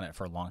working on it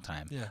for a long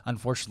time. Yeah.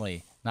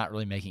 Unfortunately, not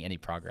really making any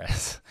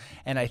progress.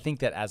 And I think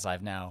that as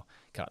I've now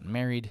gotten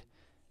married,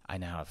 I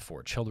now have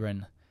 4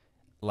 children,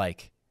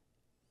 like,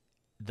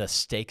 the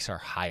stakes are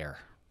higher.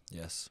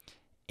 Yes.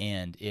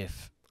 And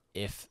if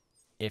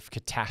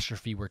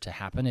catastrophe were to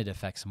happen, it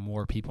affects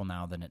more people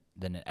now than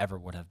it ever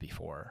would have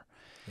before.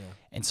 Yeah.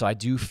 And so I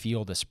do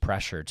feel this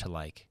pressure to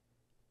like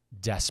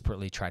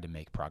desperately try to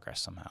make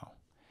progress somehow.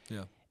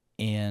 Yeah.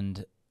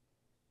 And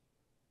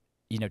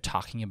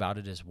talking about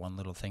it is one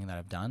little thing that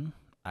I've done.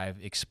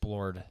 I've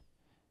explored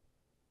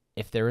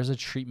if there is a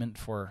treatment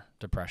for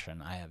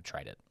depression, I have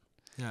tried it.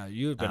 Yeah,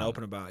 you've been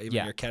open about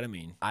even your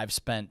ketamine. I've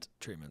spent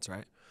treatments,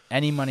 right?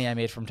 Any money I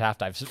made from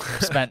Taft, I've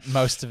spent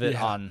most of it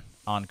on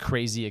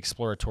crazy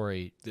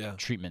exploratory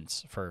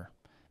treatments for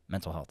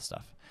mental health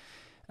stuff.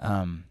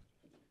 And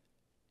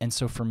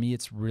so for me,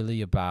 it's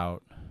really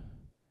about,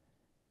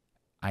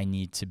 I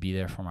need to be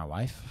there for my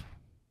wife.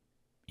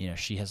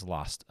 She has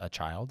lost a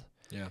child.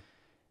 Yeah.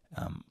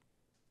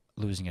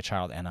 Losing a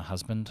child and a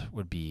husband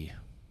would be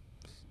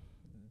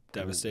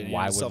devastating.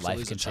 Why would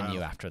life continue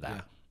after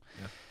that?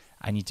 Yeah.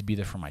 I need to be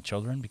there for my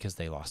children because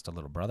they lost a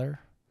little brother.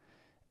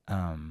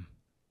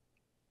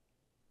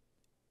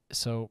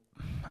 So,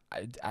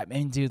 I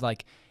mean, dude,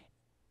 like,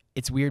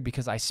 it's weird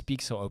because I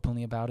speak so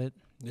openly about it.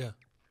 Yeah.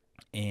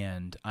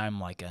 And I'm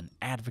like an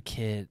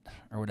advocate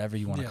or whatever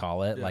you want to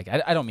call it. Yeah. Like,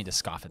 I don't mean to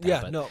scoff at that.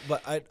 Yeah, but no,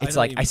 but it's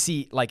like, I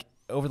see, like,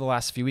 over the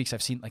last few weeks,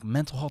 I've seen, like,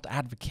 mental health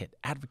advocate.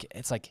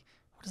 It's like,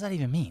 what does that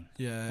even mean?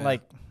 Yeah.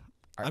 Like,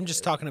 I'm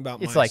just talking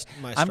about it's my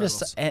I'm struggles.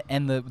 just,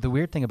 and the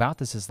weird thing about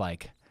this is,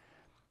 like,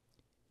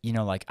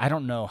 like, I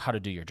don't know how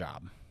to do your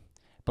job,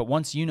 But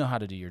once you know how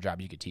to do your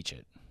job, you could teach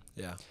it.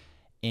 Yeah.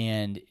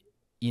 And,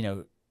 you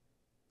know,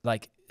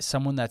 like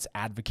someone that's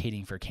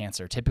advocating for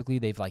cancer, typically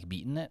they've like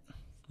beaten it,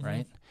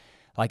 right?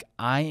 Like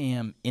I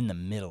am in the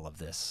middle of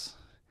this.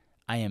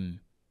 I am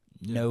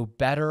no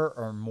better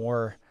or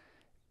more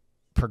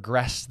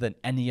progressed than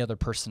any other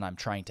person I'm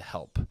trying to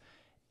help.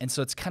 And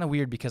so it's kind of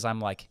weird because I'm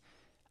like,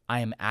 I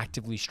am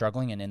actively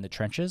struggling and in the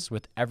trenches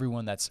with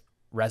everyone that's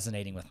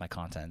resonating with my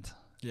content.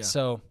 Yeah.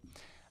 So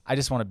I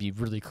just want to be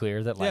really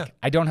clear that like,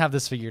 I don't have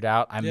this figured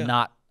out.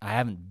 I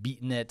haven't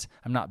beaten it.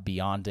 I'm not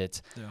beyond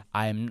it. Yeah.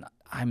 I'm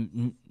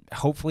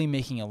hopefully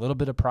making a little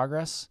bit of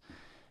progress.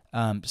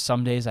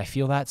 Some days I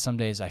feel that. Some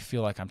days I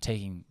feel like I'm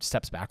taking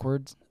steps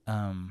backwards.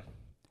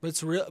 But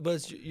it's real.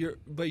 But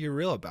you're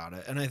real about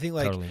it. And I think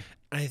like, totally.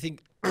 I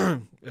think,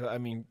 I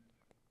mean,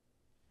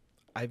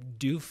 I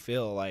do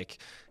feel like,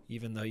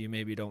 even though you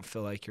maybe don't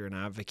feel like you're an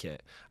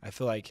advocate, I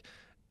feel like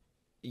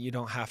you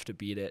don't have to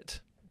beat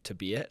it to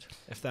be it,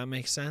 if that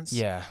makes sense.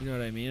 Yeah. You know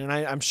what I mean? And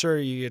I'm sure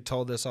you get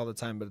told this all the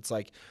time, but it's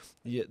like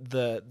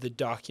the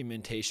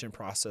documentation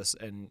process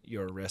and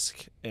your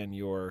risk and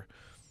your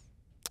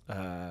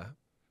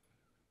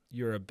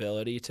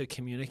ability to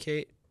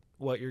communicate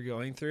what you're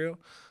going through,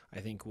 I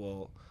think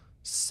will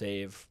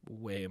save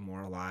way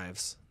more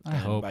lives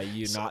by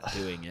you not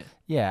doing it.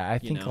 Yeah, I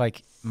think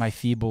like my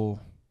feeble,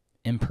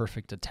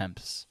 imperfect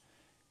attempts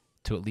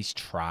to at least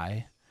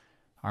try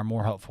are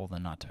more helpful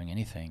than not doing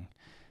anything.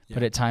 Yeah.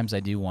 But at times I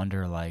do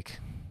wonder, like,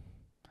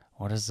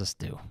 what does this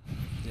do?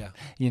 Yeah.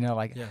 You know,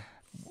 like,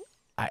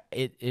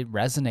 it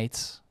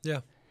resonates.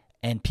 Yeah.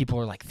 And people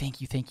are like, thank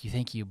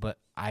you. But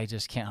I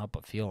just can't help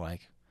but feel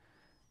like,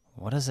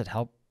 what does it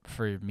help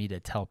for me to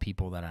tell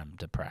people that I'm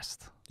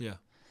depressed? Yeah.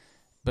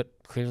 But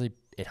clearly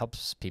it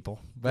helps people.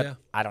 But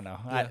I don't know.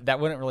 Yeah. That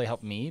wouldn't really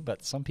help me,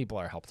 but some people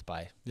are helped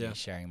by me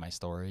sharing my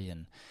story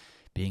and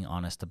being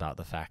honest about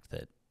the fact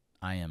that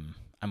I'm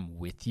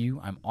with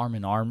you. I'm arm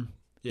in arm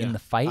in the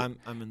fight. I'm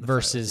in the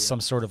versus fight some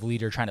sort of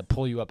leader trying to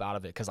pull you up out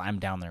of it because I'm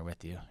down there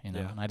with you. You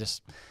know, and I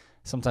just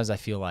sometimes I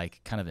feel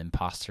like kind of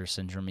imposter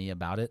syndrome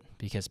about it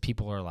because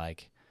people are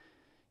like,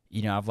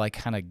 you know, I've like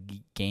kind of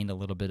gained a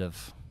little bit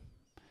of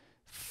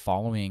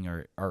following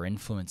or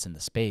influence in the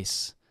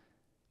space,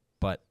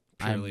 but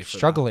purely I'm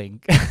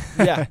struggling.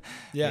 Yeah.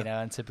 You know,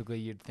 and typically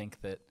you'd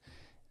think that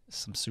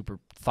some super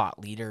thought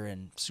leader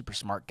and super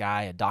smart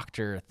guy, a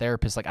doctor, a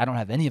therapist, like I don't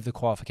have any of the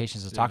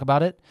qualifications to talk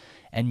about it,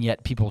 and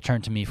yet people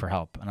turn to me for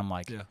help. And I'm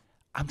like,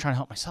 I'm trying to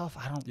help myself.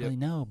 I don't really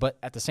know. But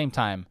at the same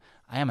time,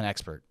 I am an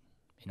expert.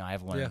 You know,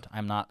 I've learned.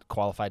 I'm not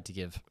qualified to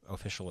give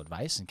official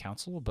advice and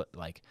counsel, but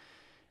like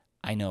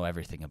I know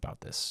everything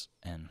about this,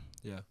 and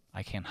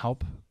I can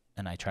help.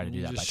 And I try to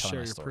do that by telling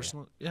my story.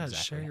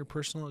 Just share your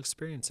personal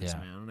experiences,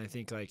 man. And I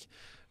think like,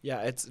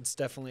 it's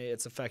definitely,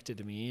 it's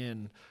affected me,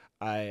 and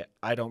I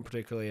don't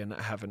particularly, and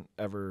I haven't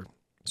ever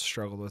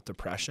struggled with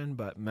depression,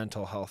 but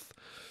mental health,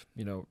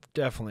 you know,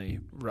 definitely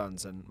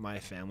runs in my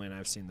family, and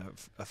I've seen the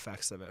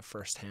effects of it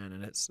firsthand.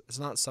 And it's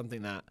not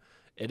something that,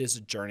 it is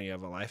a journey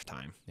of a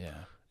lifetime.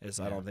 Yeah.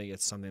 I don't think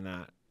it's something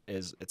that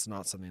it's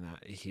not something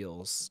that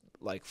heals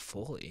like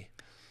fully,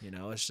 you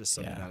know, it's just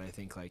something that I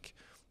think like,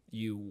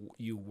 you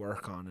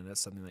work on, and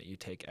it's something that you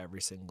take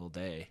every single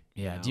day.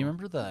 Yeah. You know? Do you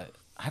remember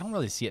I don't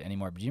really see it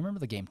anymore, but do you remember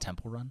the game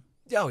Temple Run?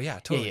 Oh yeah,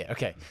 totally. Yeah.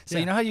 Okay. So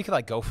you know how you could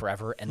like go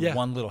forever and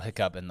one little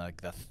hiccup and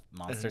like the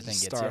monster thing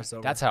gets you?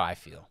 Over. That's how I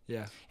feel.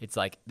 Yeah. It's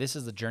like, this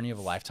is the journey of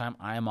a lifetime.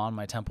 I am on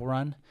my Temple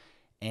Run,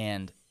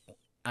 and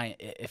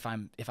if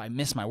I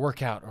miss my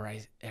workout, or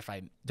if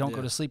I don't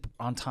go to sleep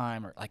on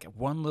time, or like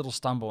one little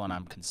stumble and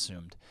I'm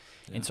consumed.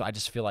 Yeah. And so I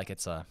just feel like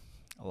it's a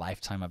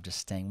lifetime of just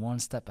staying one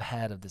step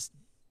ahead of this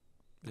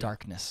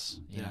darkness,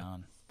 you know.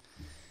 And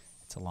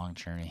it's a long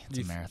journey. It's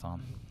a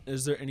marathon.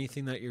 Is there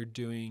anything that you're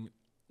doing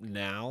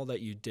now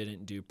that you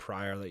didn't do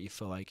prior that you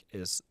feel like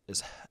is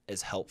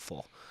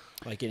helpful?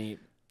 Like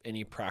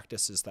any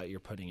practices that you're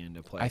putting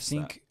into place? I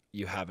think that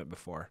you haven't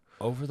before.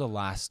 Over the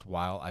last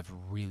while, I've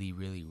really,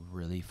 really,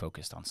 really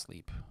focused on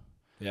sleep.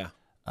 Yeah.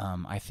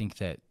 I think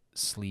that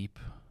sleep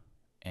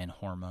and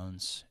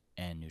hormones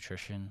and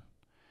nutrition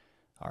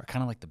are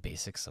kind of like the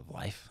basics of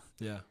life.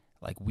 Yeah.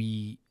 Like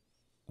we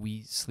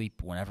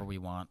sleep whenever we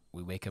want.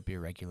 We wake up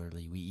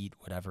irregularly. We eat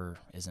whatever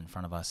is in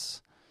front of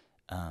us.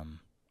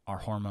 Our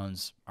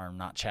hormones are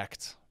not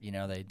checked. You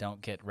know, they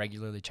don't get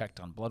regularly checked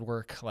on blood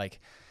work.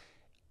 Like,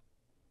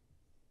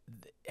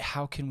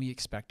 how can we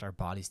expect our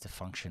bodies to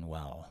function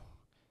well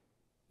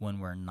when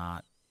we're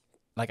not?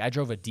 Like, I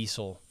drove a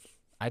diesel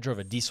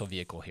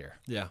vehicle here.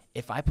 Yeah.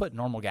 If I put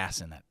normal gas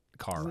in that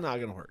car, it's not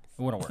gonna work.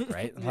 It wouldn't work,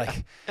 right?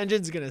 Like,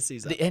 engine's gonna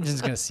seize up. The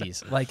engine's gonna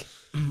seize. Like,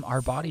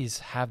 our bodies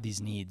have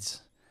these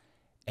needs.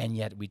 And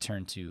yet we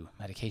turn to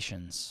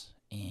medications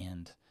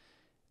and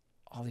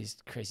all these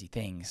crazy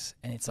things.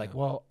 And it's like,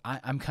 well,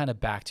 I'm kind of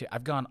back to,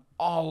 I've gone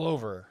all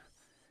over,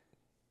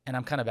 and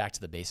I'm kind of back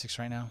to the basics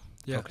right now,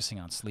 focusing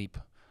on sleep,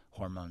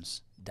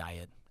 hormones,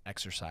 diet,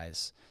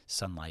 exercise,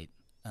 sunlight,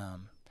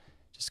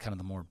 just kind of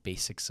the more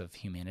basics of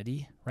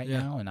humanity right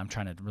now. And I'm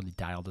trying to really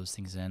dial those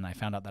things in. I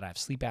found out that I have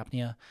sleep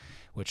apnea,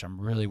 which I'm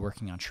really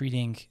working on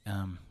treating.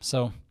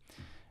 So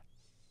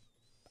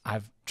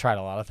I've tried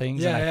a lot of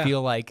things, and I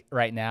feel like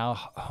right now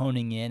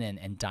honing in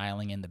and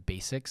dialing in the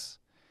basics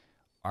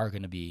are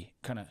going to be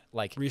kind of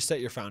like reset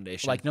your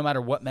foundation. Like no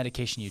matter what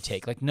medication you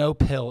take, like no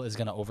pill is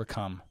going to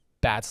overcome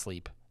bad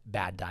sleep,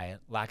 bad diet,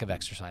 lack of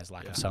exercise,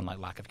 lack of sunlight,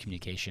 lack of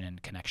communication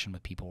and connection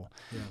with people.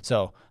 Yeah.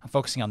 So I'm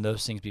focusing on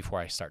those things before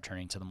I start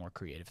turning to the more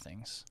creative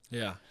things.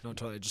 Yeah, no,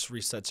 totally. It just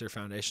resets your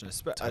foundation,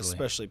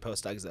 especially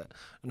post exit,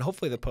 and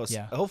hopefully the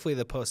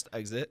post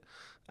exit,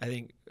 I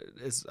think,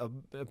 is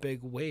a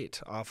big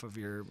weight off of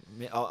your.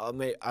 I don't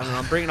know.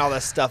 I'm bringing all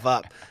this stuff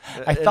up.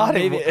 I thought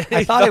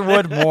it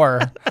would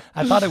more.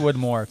 I thought it would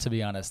more, to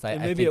be honest. I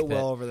think it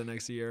will over the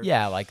next year.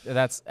 Yeah, like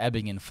that's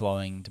ebbing and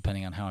flowing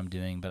depending on how I'm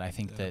doing. But I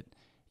think that,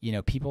 you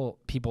know,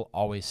 people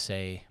always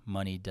say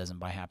money doesn't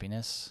buy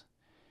happiness,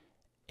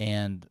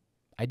 and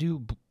I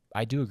do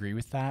agree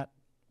with that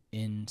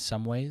in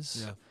some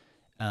ways.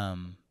 Yeah.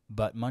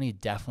 But money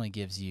definitely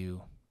gives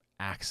you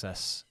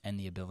access and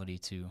the ability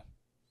to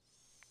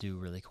do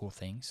really cool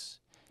things.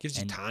 Gives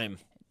you time.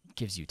 It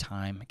gives you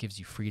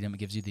freedom. It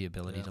gives you the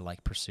ability to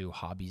like pursue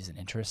hobbies and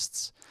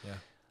interests. Yeah.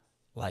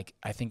 Like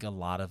I think a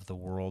lot of the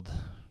world,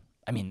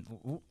 I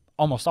mean,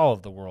 almost all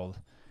of the world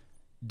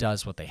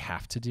does what they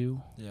have to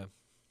do. Yeah.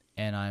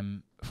 And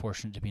I'm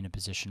fortunate to be in a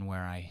position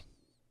where I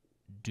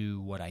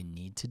do what I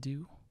need to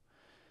do.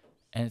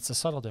 And it's a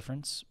subtle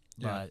difference,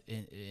 but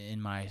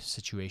in my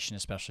situation,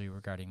 especially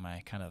regarding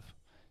my kind of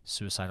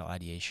suicidal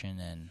ideation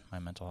and my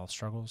mental health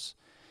struggles,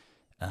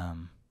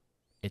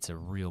 it's a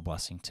real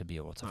blessing to be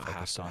able to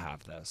focus on.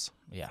 Have this.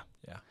 Yeah.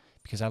 Yeah.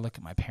 Because I look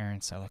at my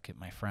parents, I look at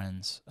my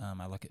friends,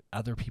 I look at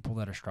other people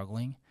that are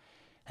struggling,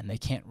 and they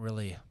can't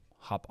really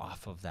hop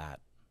off of that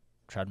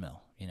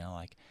treadmill, you know,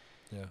 like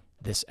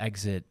this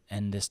exit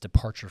and this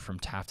departure from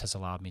Taft has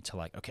allowed me to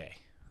like, okay,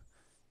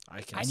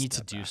 I need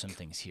to do some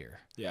things here.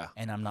 Yeah.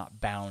 And I'm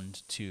not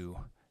bound to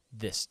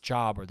this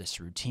job or this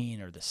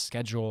routine or this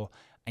schedule.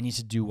 I need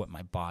to do what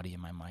my body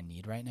and my mind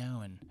need right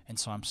now. And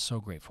so I'm so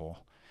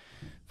grateful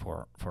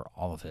for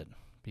all of it,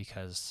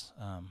 because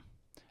I'm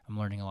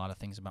learning a lot of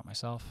things about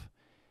myself,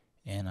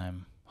 and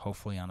I'm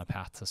hopefully on a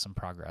path to some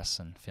progress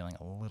and feeling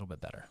a little bit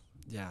better.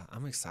 Yeah,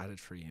 I'm excited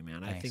for you,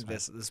 man. Thanks, I think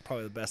this is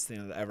probably the best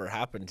thing that ever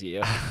happened to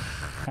you,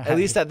 at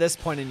least at this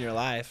point in your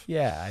life.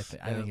 Yeah, I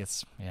think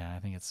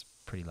it's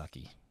pretty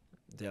lucky.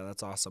 Yeah,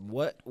 that's awesome.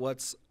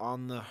 What's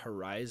on the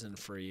horizon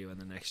for you in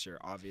the next year?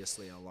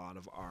 Obviously, a lot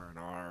of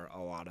R&R, a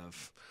lot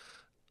of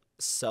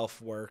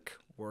self-work,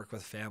 work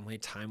with family,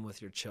 time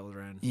with your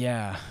children.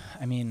 Yeah,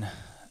 I mean,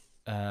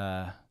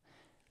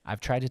 I've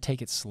tried to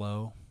take it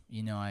slow.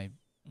 You know,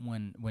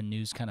 when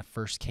news kind of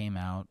first came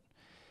out,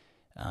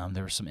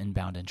 there was some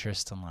inbound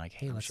interest. I'm like,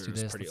 hey, let's do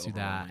this, let's do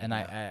that. And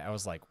I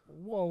was like,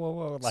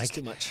 whoa. Like, it's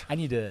too much. I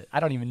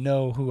don't even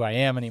know who I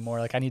am anymore.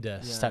 Like, I need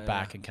to step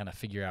back and kind of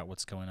figure out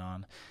what's going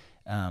on.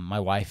 My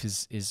wife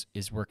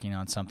is working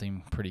on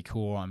something pretty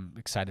cool. I'm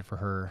excited for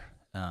her.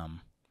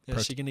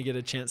 Is she going to get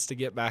a chance to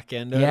get back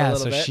into it a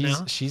little bit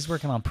now? She's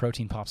working on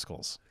protein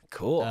popsicles.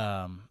 Cool.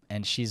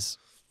 And she's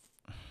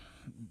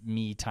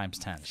me times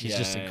 10. She's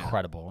just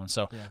incredible. And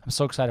so I'm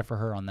so excited for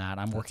her on that.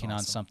 I'm working on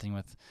something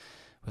with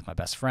my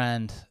best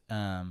friend.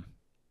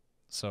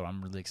 So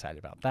I'm really excited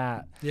about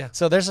that. Yeah.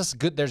 So there's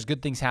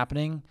good things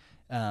happening.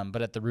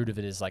 But at the root of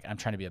it is like, I'm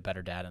trying to be a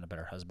better dad and a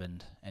better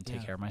husband and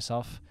take care of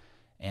myself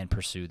and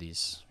pursue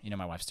these. You know,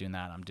 my wife's doing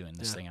that. I'm doing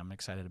this thing I'm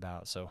excited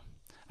about. So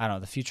I don't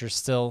know, the future's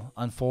still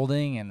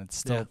unfolding and it's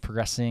still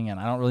progressing, and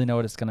I don't really know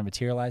what it's going to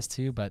materialize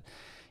to, but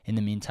in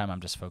the meantime,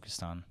 I'm just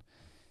focused on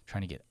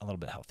trying to get a little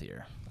bit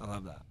healthier. I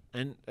love that.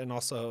 And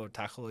also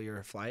tackle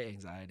your flight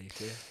anxiety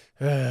too.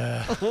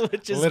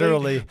 Which is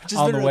literally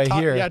on the way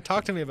here. Yeah,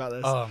 talk to me about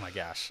this. Oh my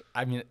gosh.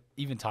 I mean,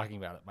 even talking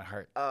about it, my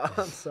heart.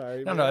 I'm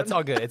sorry. No, it's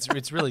all good.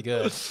 It's really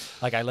good.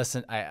 Like I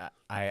listened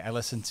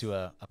to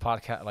a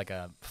podcast, like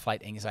a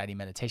flight anxiety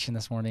meditation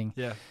this morning.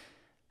 Yeah.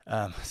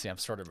 See, I'm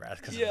sort of mad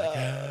because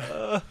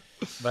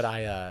but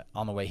I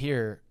on the way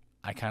here,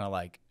 I kind of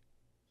like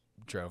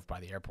drove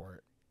by the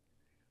airport.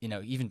 You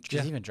know, even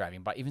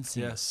driving by, even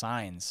seeing the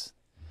signs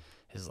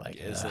is like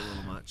is a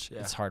little much.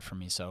 Yeah. It's hard for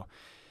me. So,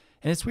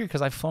 and it's weird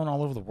because I've flown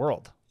all over the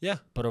world. Yeah.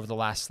 But over the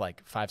last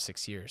like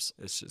 5-6 years,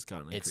 it's just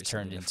gotten it's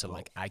turned into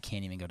like I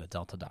can't even go to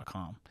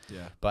delta.com.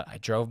 Yeah. But I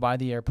drove by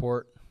the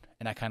airport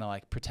and I kind of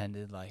like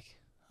pretended like,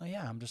 oh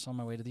yeah, I'm just on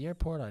my way to the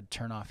airport. I'd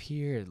turn off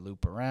here, I'd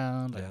loop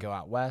around, I'd go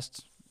out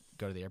west,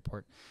 go to the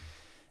airport.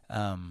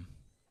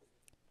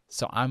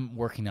 So I'm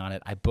working on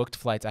it. I booked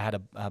flights. I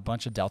had a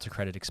bunch of Delta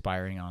credit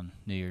expiring on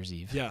New Year's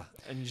Eve. Yeah,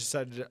 and you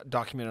said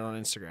document it on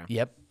Instagram.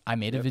 Yep. I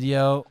made a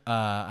video.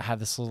 I have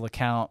this little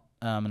account,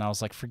 and I was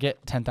like,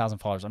 forget 10,000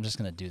 followers. I'm just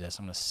going to do this.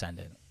 I'm going to send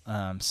it.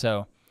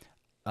 So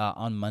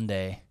on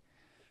Monday,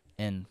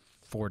 in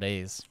 4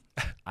 days,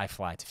 I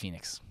fly to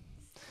Phoenix.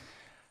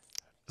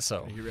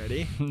 So are you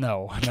ready?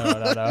 No.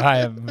 I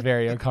am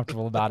very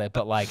uncomfortable about it.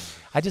 But like,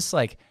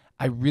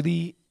 I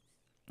really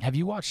Have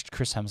you watched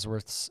Chris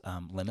Hemsworth's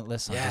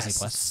Limitless on Disney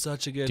Plus?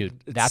 Such a good dude.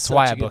 That's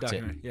why I booked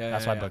it. Yeah,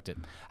 that's why I booked it.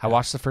 I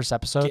watched the first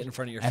episode. Get in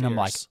front of your and fears. I'm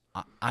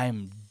like, I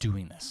am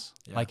doing this.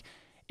 Yeah. Like,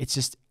 it's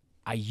just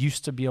I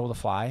used to be able to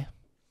fly,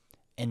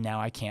 and now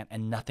I can't,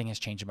 and nothing has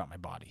changed about my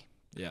body.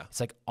 Yeah, it's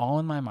like all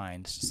in my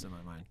mind. It's just in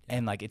my mind.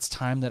 And like it's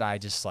time that I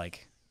just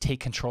like take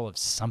control of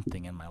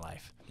something in my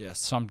life. Yes.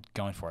 So I'm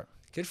going for it.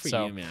 Good for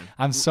you, man.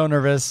 I'm so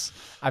nervous.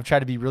 I've tried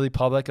to be really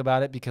public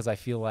about it because I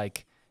feel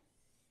like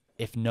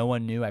if no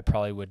one knew, I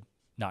probably would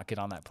not get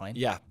on that plane.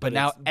 Yeah. But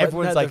now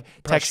everyone's like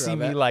texting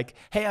me like,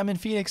 hey, I'm in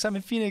Phoenix.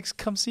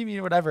 Come see me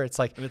or whatever. It's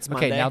like, it's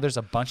okay, now there's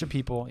a bunch of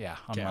people. Yeah,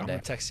 on Monday. I'm going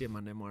to text you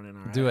Monday morning.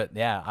 All right. Do it.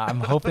 Yeah. I'm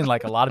hoping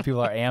like a lot of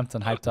people are amped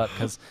and hyped up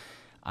because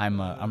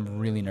I'm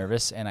really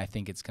nervous, and I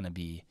think it's going to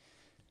be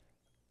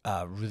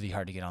really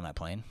hard to get on that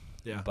plane.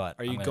 Yeah. But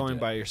are you going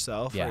by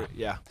yourself? Yeah.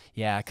 Yeah.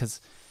 Yeah,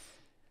 because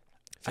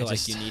I feel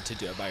like you need to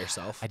do it by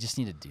yourself. I just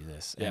need to do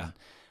this. Yeah. And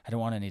I don't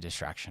want any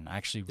distraction. I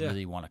actually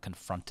really want to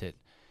confront it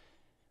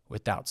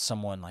without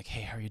someone like,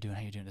 hey, how are you doing?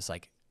 How are you doing? It's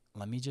like,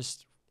 let me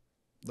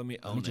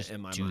own it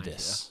in my mind. Do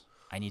this.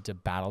 Yeah. I need to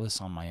battle this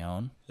on my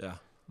own. Yeah.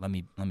 Let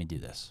me do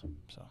this.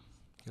 So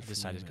I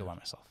decided to go by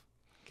myself.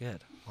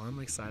 Good. Well, I'm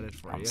excited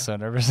for you. I'm so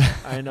nervous.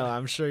 I know.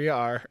 I'm sure you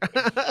are.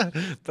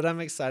 But I'm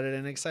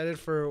excited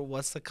for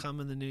what's to come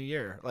in the new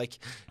year. Like,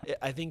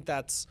 I think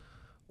that's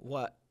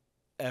what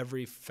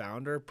every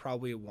founder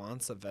probably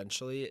wants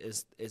eventually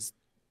is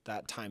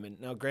that time.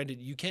 And now,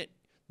 granted, you can't,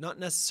 not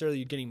necessarily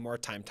you're getting more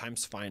time.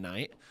 Time's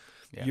finite.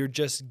 Yeah. You're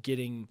just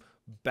getting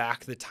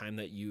back the time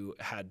that you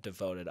had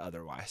devoted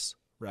otherwise,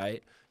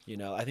 right? You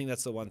know, I think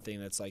that's the one thing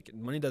that's like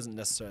money doesn't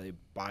necessarily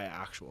buy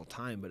actual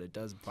time, but it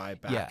does buy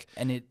back. Yeah,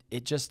 and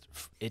it just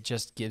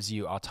gives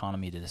you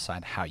autonomy to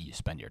decide how you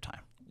spend your time.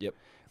 Yep.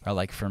 Or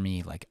like for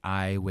me, like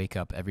I wake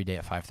up every day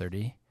at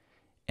 5:30,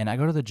 and I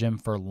go to the gym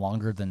for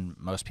longer than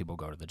most people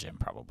go to the gym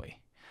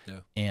probably. Yeah.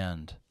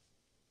 And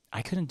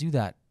I couldn't do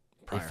that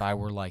if I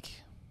were like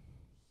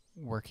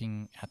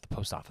working at the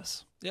post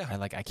office. Yeah.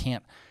 I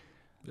can't.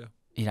 Yeah.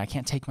 You know, I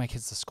can't take my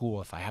kids to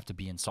school if I have to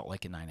be in Salt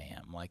Lake at 9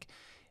 a.m. Like.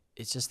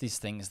 It's just these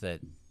things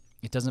that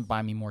it doesn't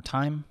buy me more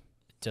time.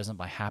 It doesn't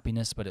buy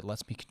happiness, but it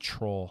lets me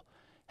control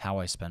how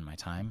I spend my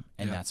time.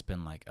 And that's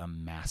been like a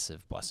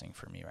massive blessing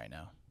for me right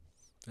now.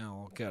 Oh,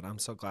 well, good. I'm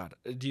so glad.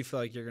 Do you feel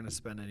like you're going to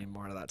spend any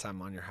more of that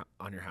time on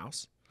your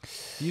house?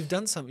 You've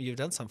done some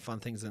fun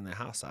things in the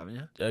house,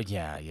 haven't you?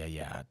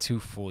 Yeah. 2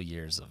 full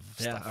years of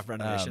stuff. Of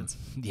renovations.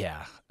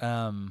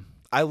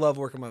 I love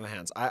working with my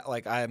hands.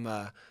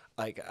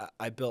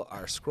 I built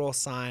our scroll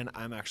sign.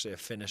 I'm actually a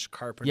finished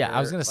carpenter. Yeah,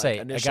 I was gonna say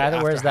a guy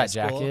that wears that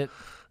jacket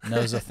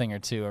knows a thing or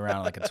two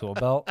around like a tool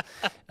belt.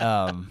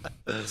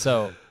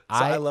 So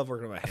I love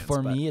working with my hands.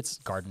 For me, it's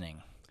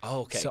gardening.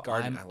 Oh, okay. So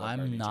gardening.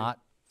 I'm not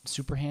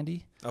super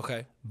handy.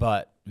 Okay.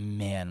 But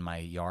man, my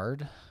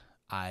yard,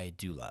 I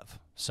do love.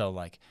 So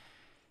like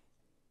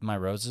my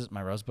rose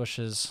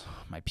bushes,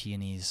 my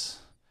peonies,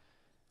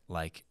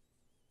 like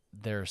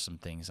there are some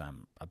things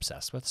I'm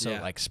obsessed with. So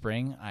like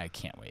spring, I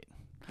can't wait.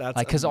 That's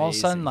like because all of a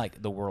sudden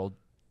like the world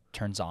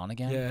turns on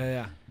again.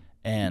 Yeah.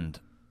 And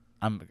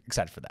I'm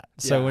excited for that.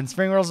 So when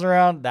spring rolls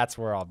around, that's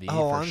where I'll be.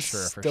 I'm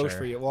stoked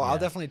for you. Well, I'll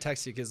definitely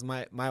text you because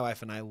my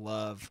wife and I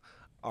love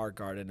our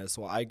garden as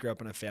well. I grew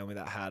up in a family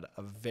that had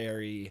a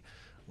very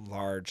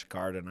large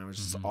garden. I was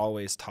just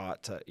always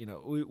taught to,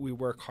 we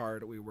work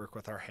hard, we work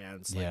with our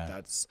hands. Like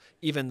that's,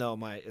 even though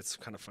it's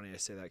kind of funny I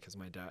say that because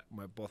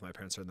both my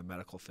parents are in the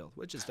medical field,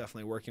 which is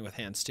definitely working with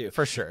hands too.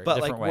 For sure. But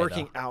like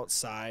working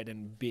outside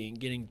and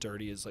getting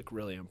dirty is like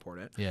really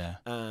important. Yeah.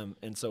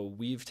 And so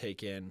we've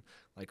taken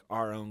like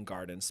our own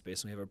garden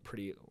space, and we have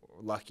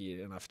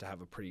lucky enough to have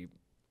a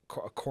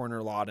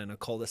corner lot in a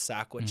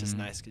cul-de-sac, which is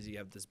nice because you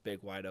have this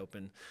big wide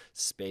open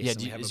space.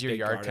 Yeah, is your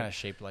yard kind of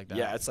shaped like that?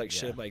 Yeah, it's like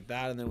shaped like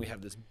that, and then we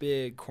have this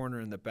big corner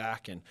in the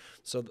back, and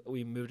so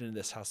we moved into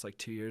this house like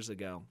 2 years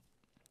ago.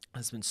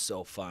 It's been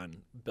so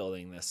fun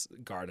building this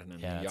garden in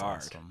the yard.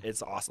 Awesome.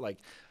 It's awesome, like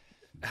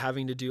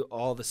having to do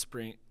all the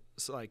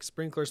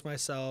sprinklers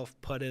myself,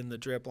 put in the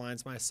drip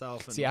lines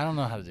myself. And see, I don't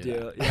know how to do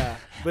that. Yeah,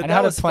 but I know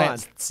how to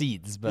plant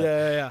seeds, but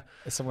yeah.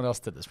 Someone else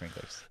did the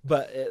sprinklers.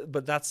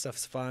 But that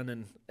stuff's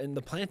fun, and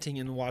the planting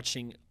and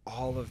watching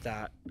all of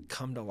that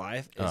come to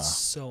life is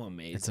so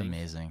amazing. It's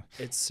amazing.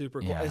 It's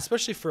super cool,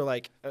 especially for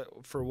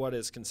for what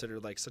is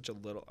considered like such a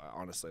little,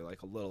 honestly,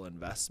 like a little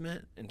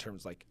investment in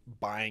terms of like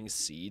buying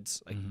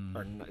seeds. Like,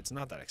 it's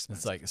not that expensive.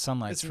 It's like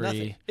sunlight's free.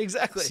 Nothing.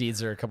 Exactly.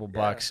 Seeds are a couple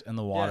bucks, and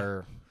the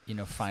water.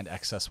 Find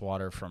excess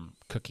water from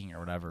cooking or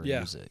whatever.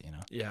 Use it.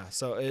 Yeah.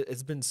 So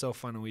it's been so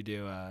fun, and we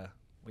do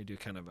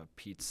kind of a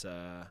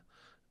pizza.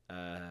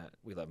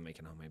 We love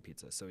making homemade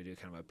pizza, so we do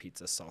kind of a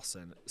pizza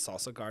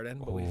salsa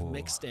garden. But we've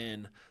mixed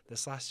in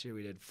this last year.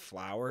 We did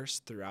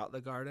flowers throughout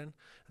the garden,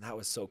 and that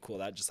was so cool.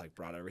 That just like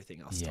brought everything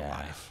else to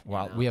life.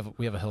 Well, we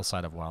have a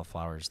hillside of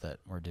wildflowers that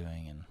we're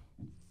doing, and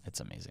it's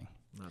amazing.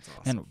 That's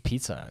awesome. And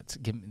pizza.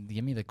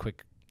 Give me the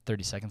quick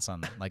 30 seconds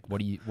on like what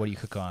do you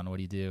cook on? What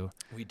do you do?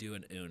 We do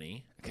an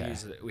uni. Okay.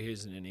 We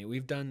use an uni.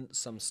 We've done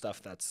some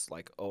stuff that's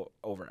like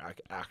over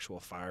actual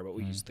fire, but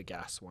we use the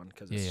gas one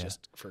because it's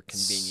just for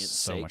convenience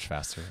so sake. Much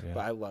faster. Yeah.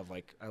 But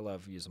I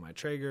love using my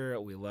Traeger.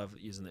 We love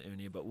using the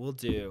uni, but we'll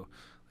do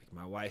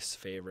my wife's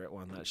favorite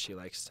one that she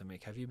likes to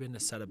make. Have you been to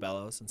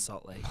Cetabello's in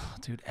Salt Lake? Oh,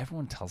 dude,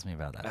 everyone tells me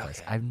about that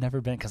place. I've never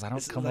been because I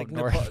don't come up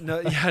north. My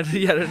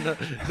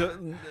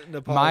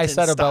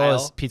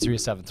Cetabello's Pizzeria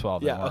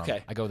 712. Yeah,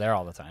 okay. I go there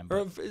all the time.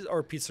 Or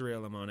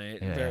Pizzeria Limone.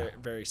 Very,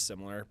 very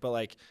similar. But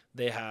like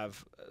they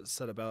have,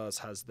 Cetabello's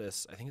has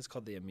this, I think it's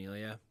called the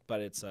Amelia, but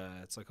it's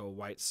like a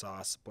white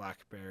sauce,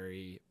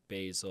 blackberry,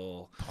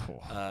 basil,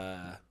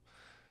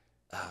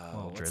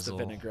 what's drizzle,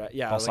 the vinaigrette?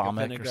 Yeah, balsamic like a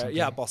vinaigrette. or something?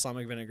 Yeah,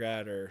 balsamic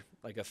vinaigrette or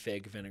like a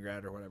fig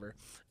vinaigrette or whatever.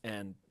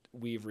 And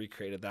we've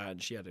recreated that,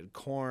 and she added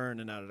corn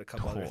and added a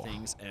couple other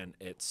things, and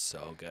it's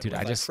so good. Dude,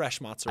 with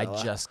fresh mozzarella.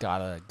 I just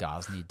got a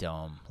Gosney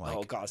Dome.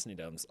 Gosney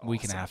Dome's awesome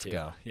week and a half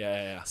ago.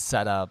 Yeah.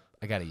 Set up.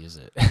 I gotta use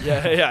it.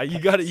 yeah. You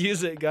gotta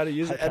use it.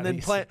 And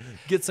then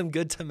get some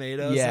good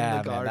tomatoes in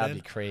the garden. That'd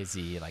be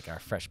crazy. Like our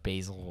fresh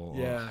basil.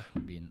 Yeah.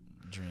 Would be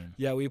dream.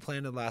 Yeah, we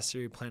planted last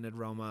year. We planted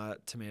Roma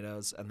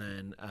tomatoes, and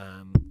then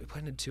we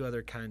planted 2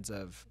 other kinds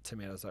of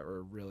tomatoes that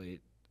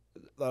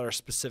are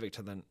specific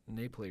to the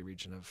Napoli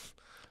region of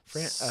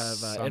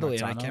Italy,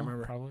 and I can't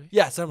remember. Probably.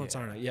 Yeah, San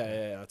Marzano.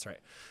 Yeah, that's right.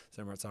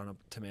 San Marzano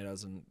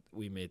tomatoes, and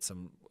we made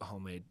some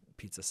homemade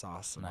pizza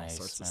sauce and all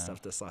sorts of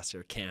stuff this last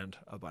year. Canned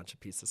a bunch of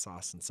pizza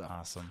sauce, and so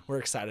we're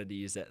excited to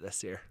use it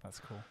this year. That's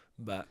cool.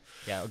 But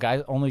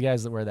only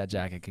guys that wear that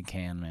jacket can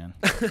can, man.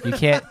 You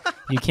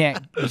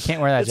can't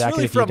wear that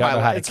jacket if you don't know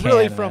how to can. It's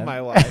really from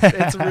my wife.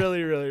 It's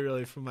really, really,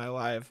 really from my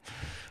wife.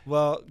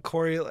 Well,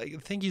 Kory,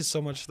 thank you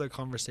so much for the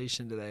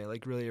conversation today.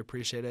 Really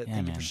appreciate it.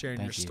 Thank you for sharing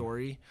your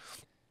story.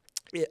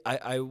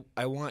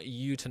 I want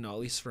you to know, at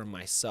least for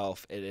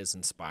myself, it is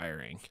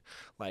inspiring.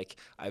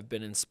 I've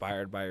been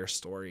inspired by your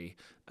story.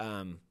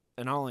 And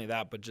not only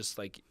that, but just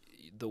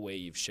the way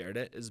you've shared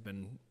it has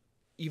been,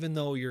 even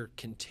though you're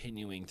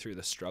continuing through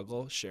the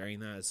struggle, sharing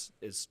that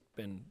has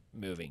been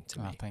moving to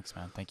me. Thanks,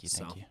 man. Thank you.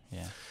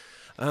 Yeah.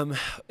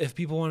 If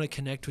people want to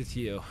connect with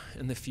you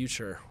in the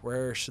future,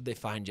 where should they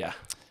find you?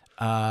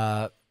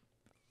 My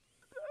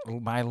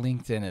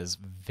LinkedIn is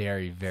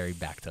very, very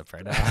backed up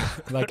right now.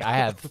 I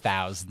have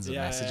thousands of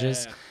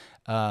messages.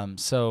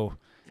 So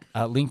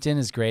LinkedIn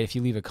is great. If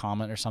you leave a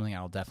comment or something,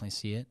 I'll definitely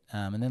see it.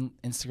 And then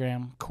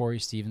Instagram, Kory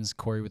Stevens,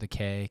 Kory with a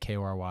K,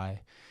 Kory.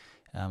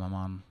 I'm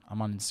on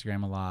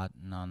Instagram a lot,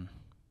 and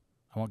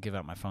I won't give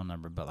out my phone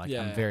number, but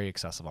I'm very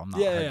accessible. I'm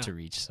not hard to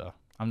reach, so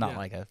I'm not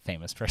like a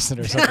famous person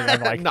or something.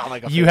 I'm not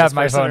like a you have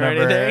my phone or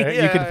number.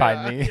 Yeah, you can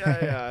find me.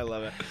 Yeah, I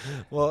love it.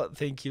 Well,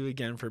 thank you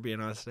again for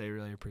being on us today.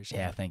 Really appreciate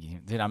it. Yeah, thank you,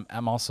 dude.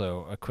 I'm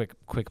also a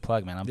quick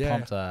plug, man. I'm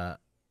pumped.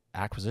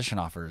 Acquisition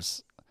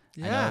offers.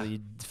 Yeah, I know you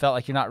felt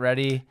like you're not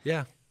ready.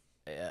 Yeah,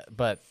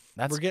 but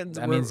that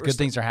means good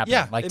things are happening.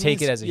 Yeah,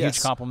 take it as a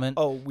huge compliment.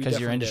 Because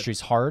your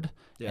industry's hard,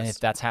 yes. And if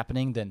that's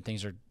happening, then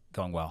things are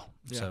going well.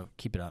 Yeah. So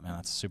keep it up, man.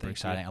 That's super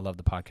exciting. I love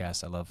the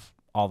podcast. I love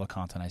all the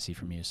content I see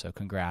from you. So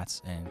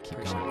congrats and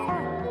keep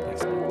going.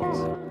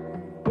 Thanks.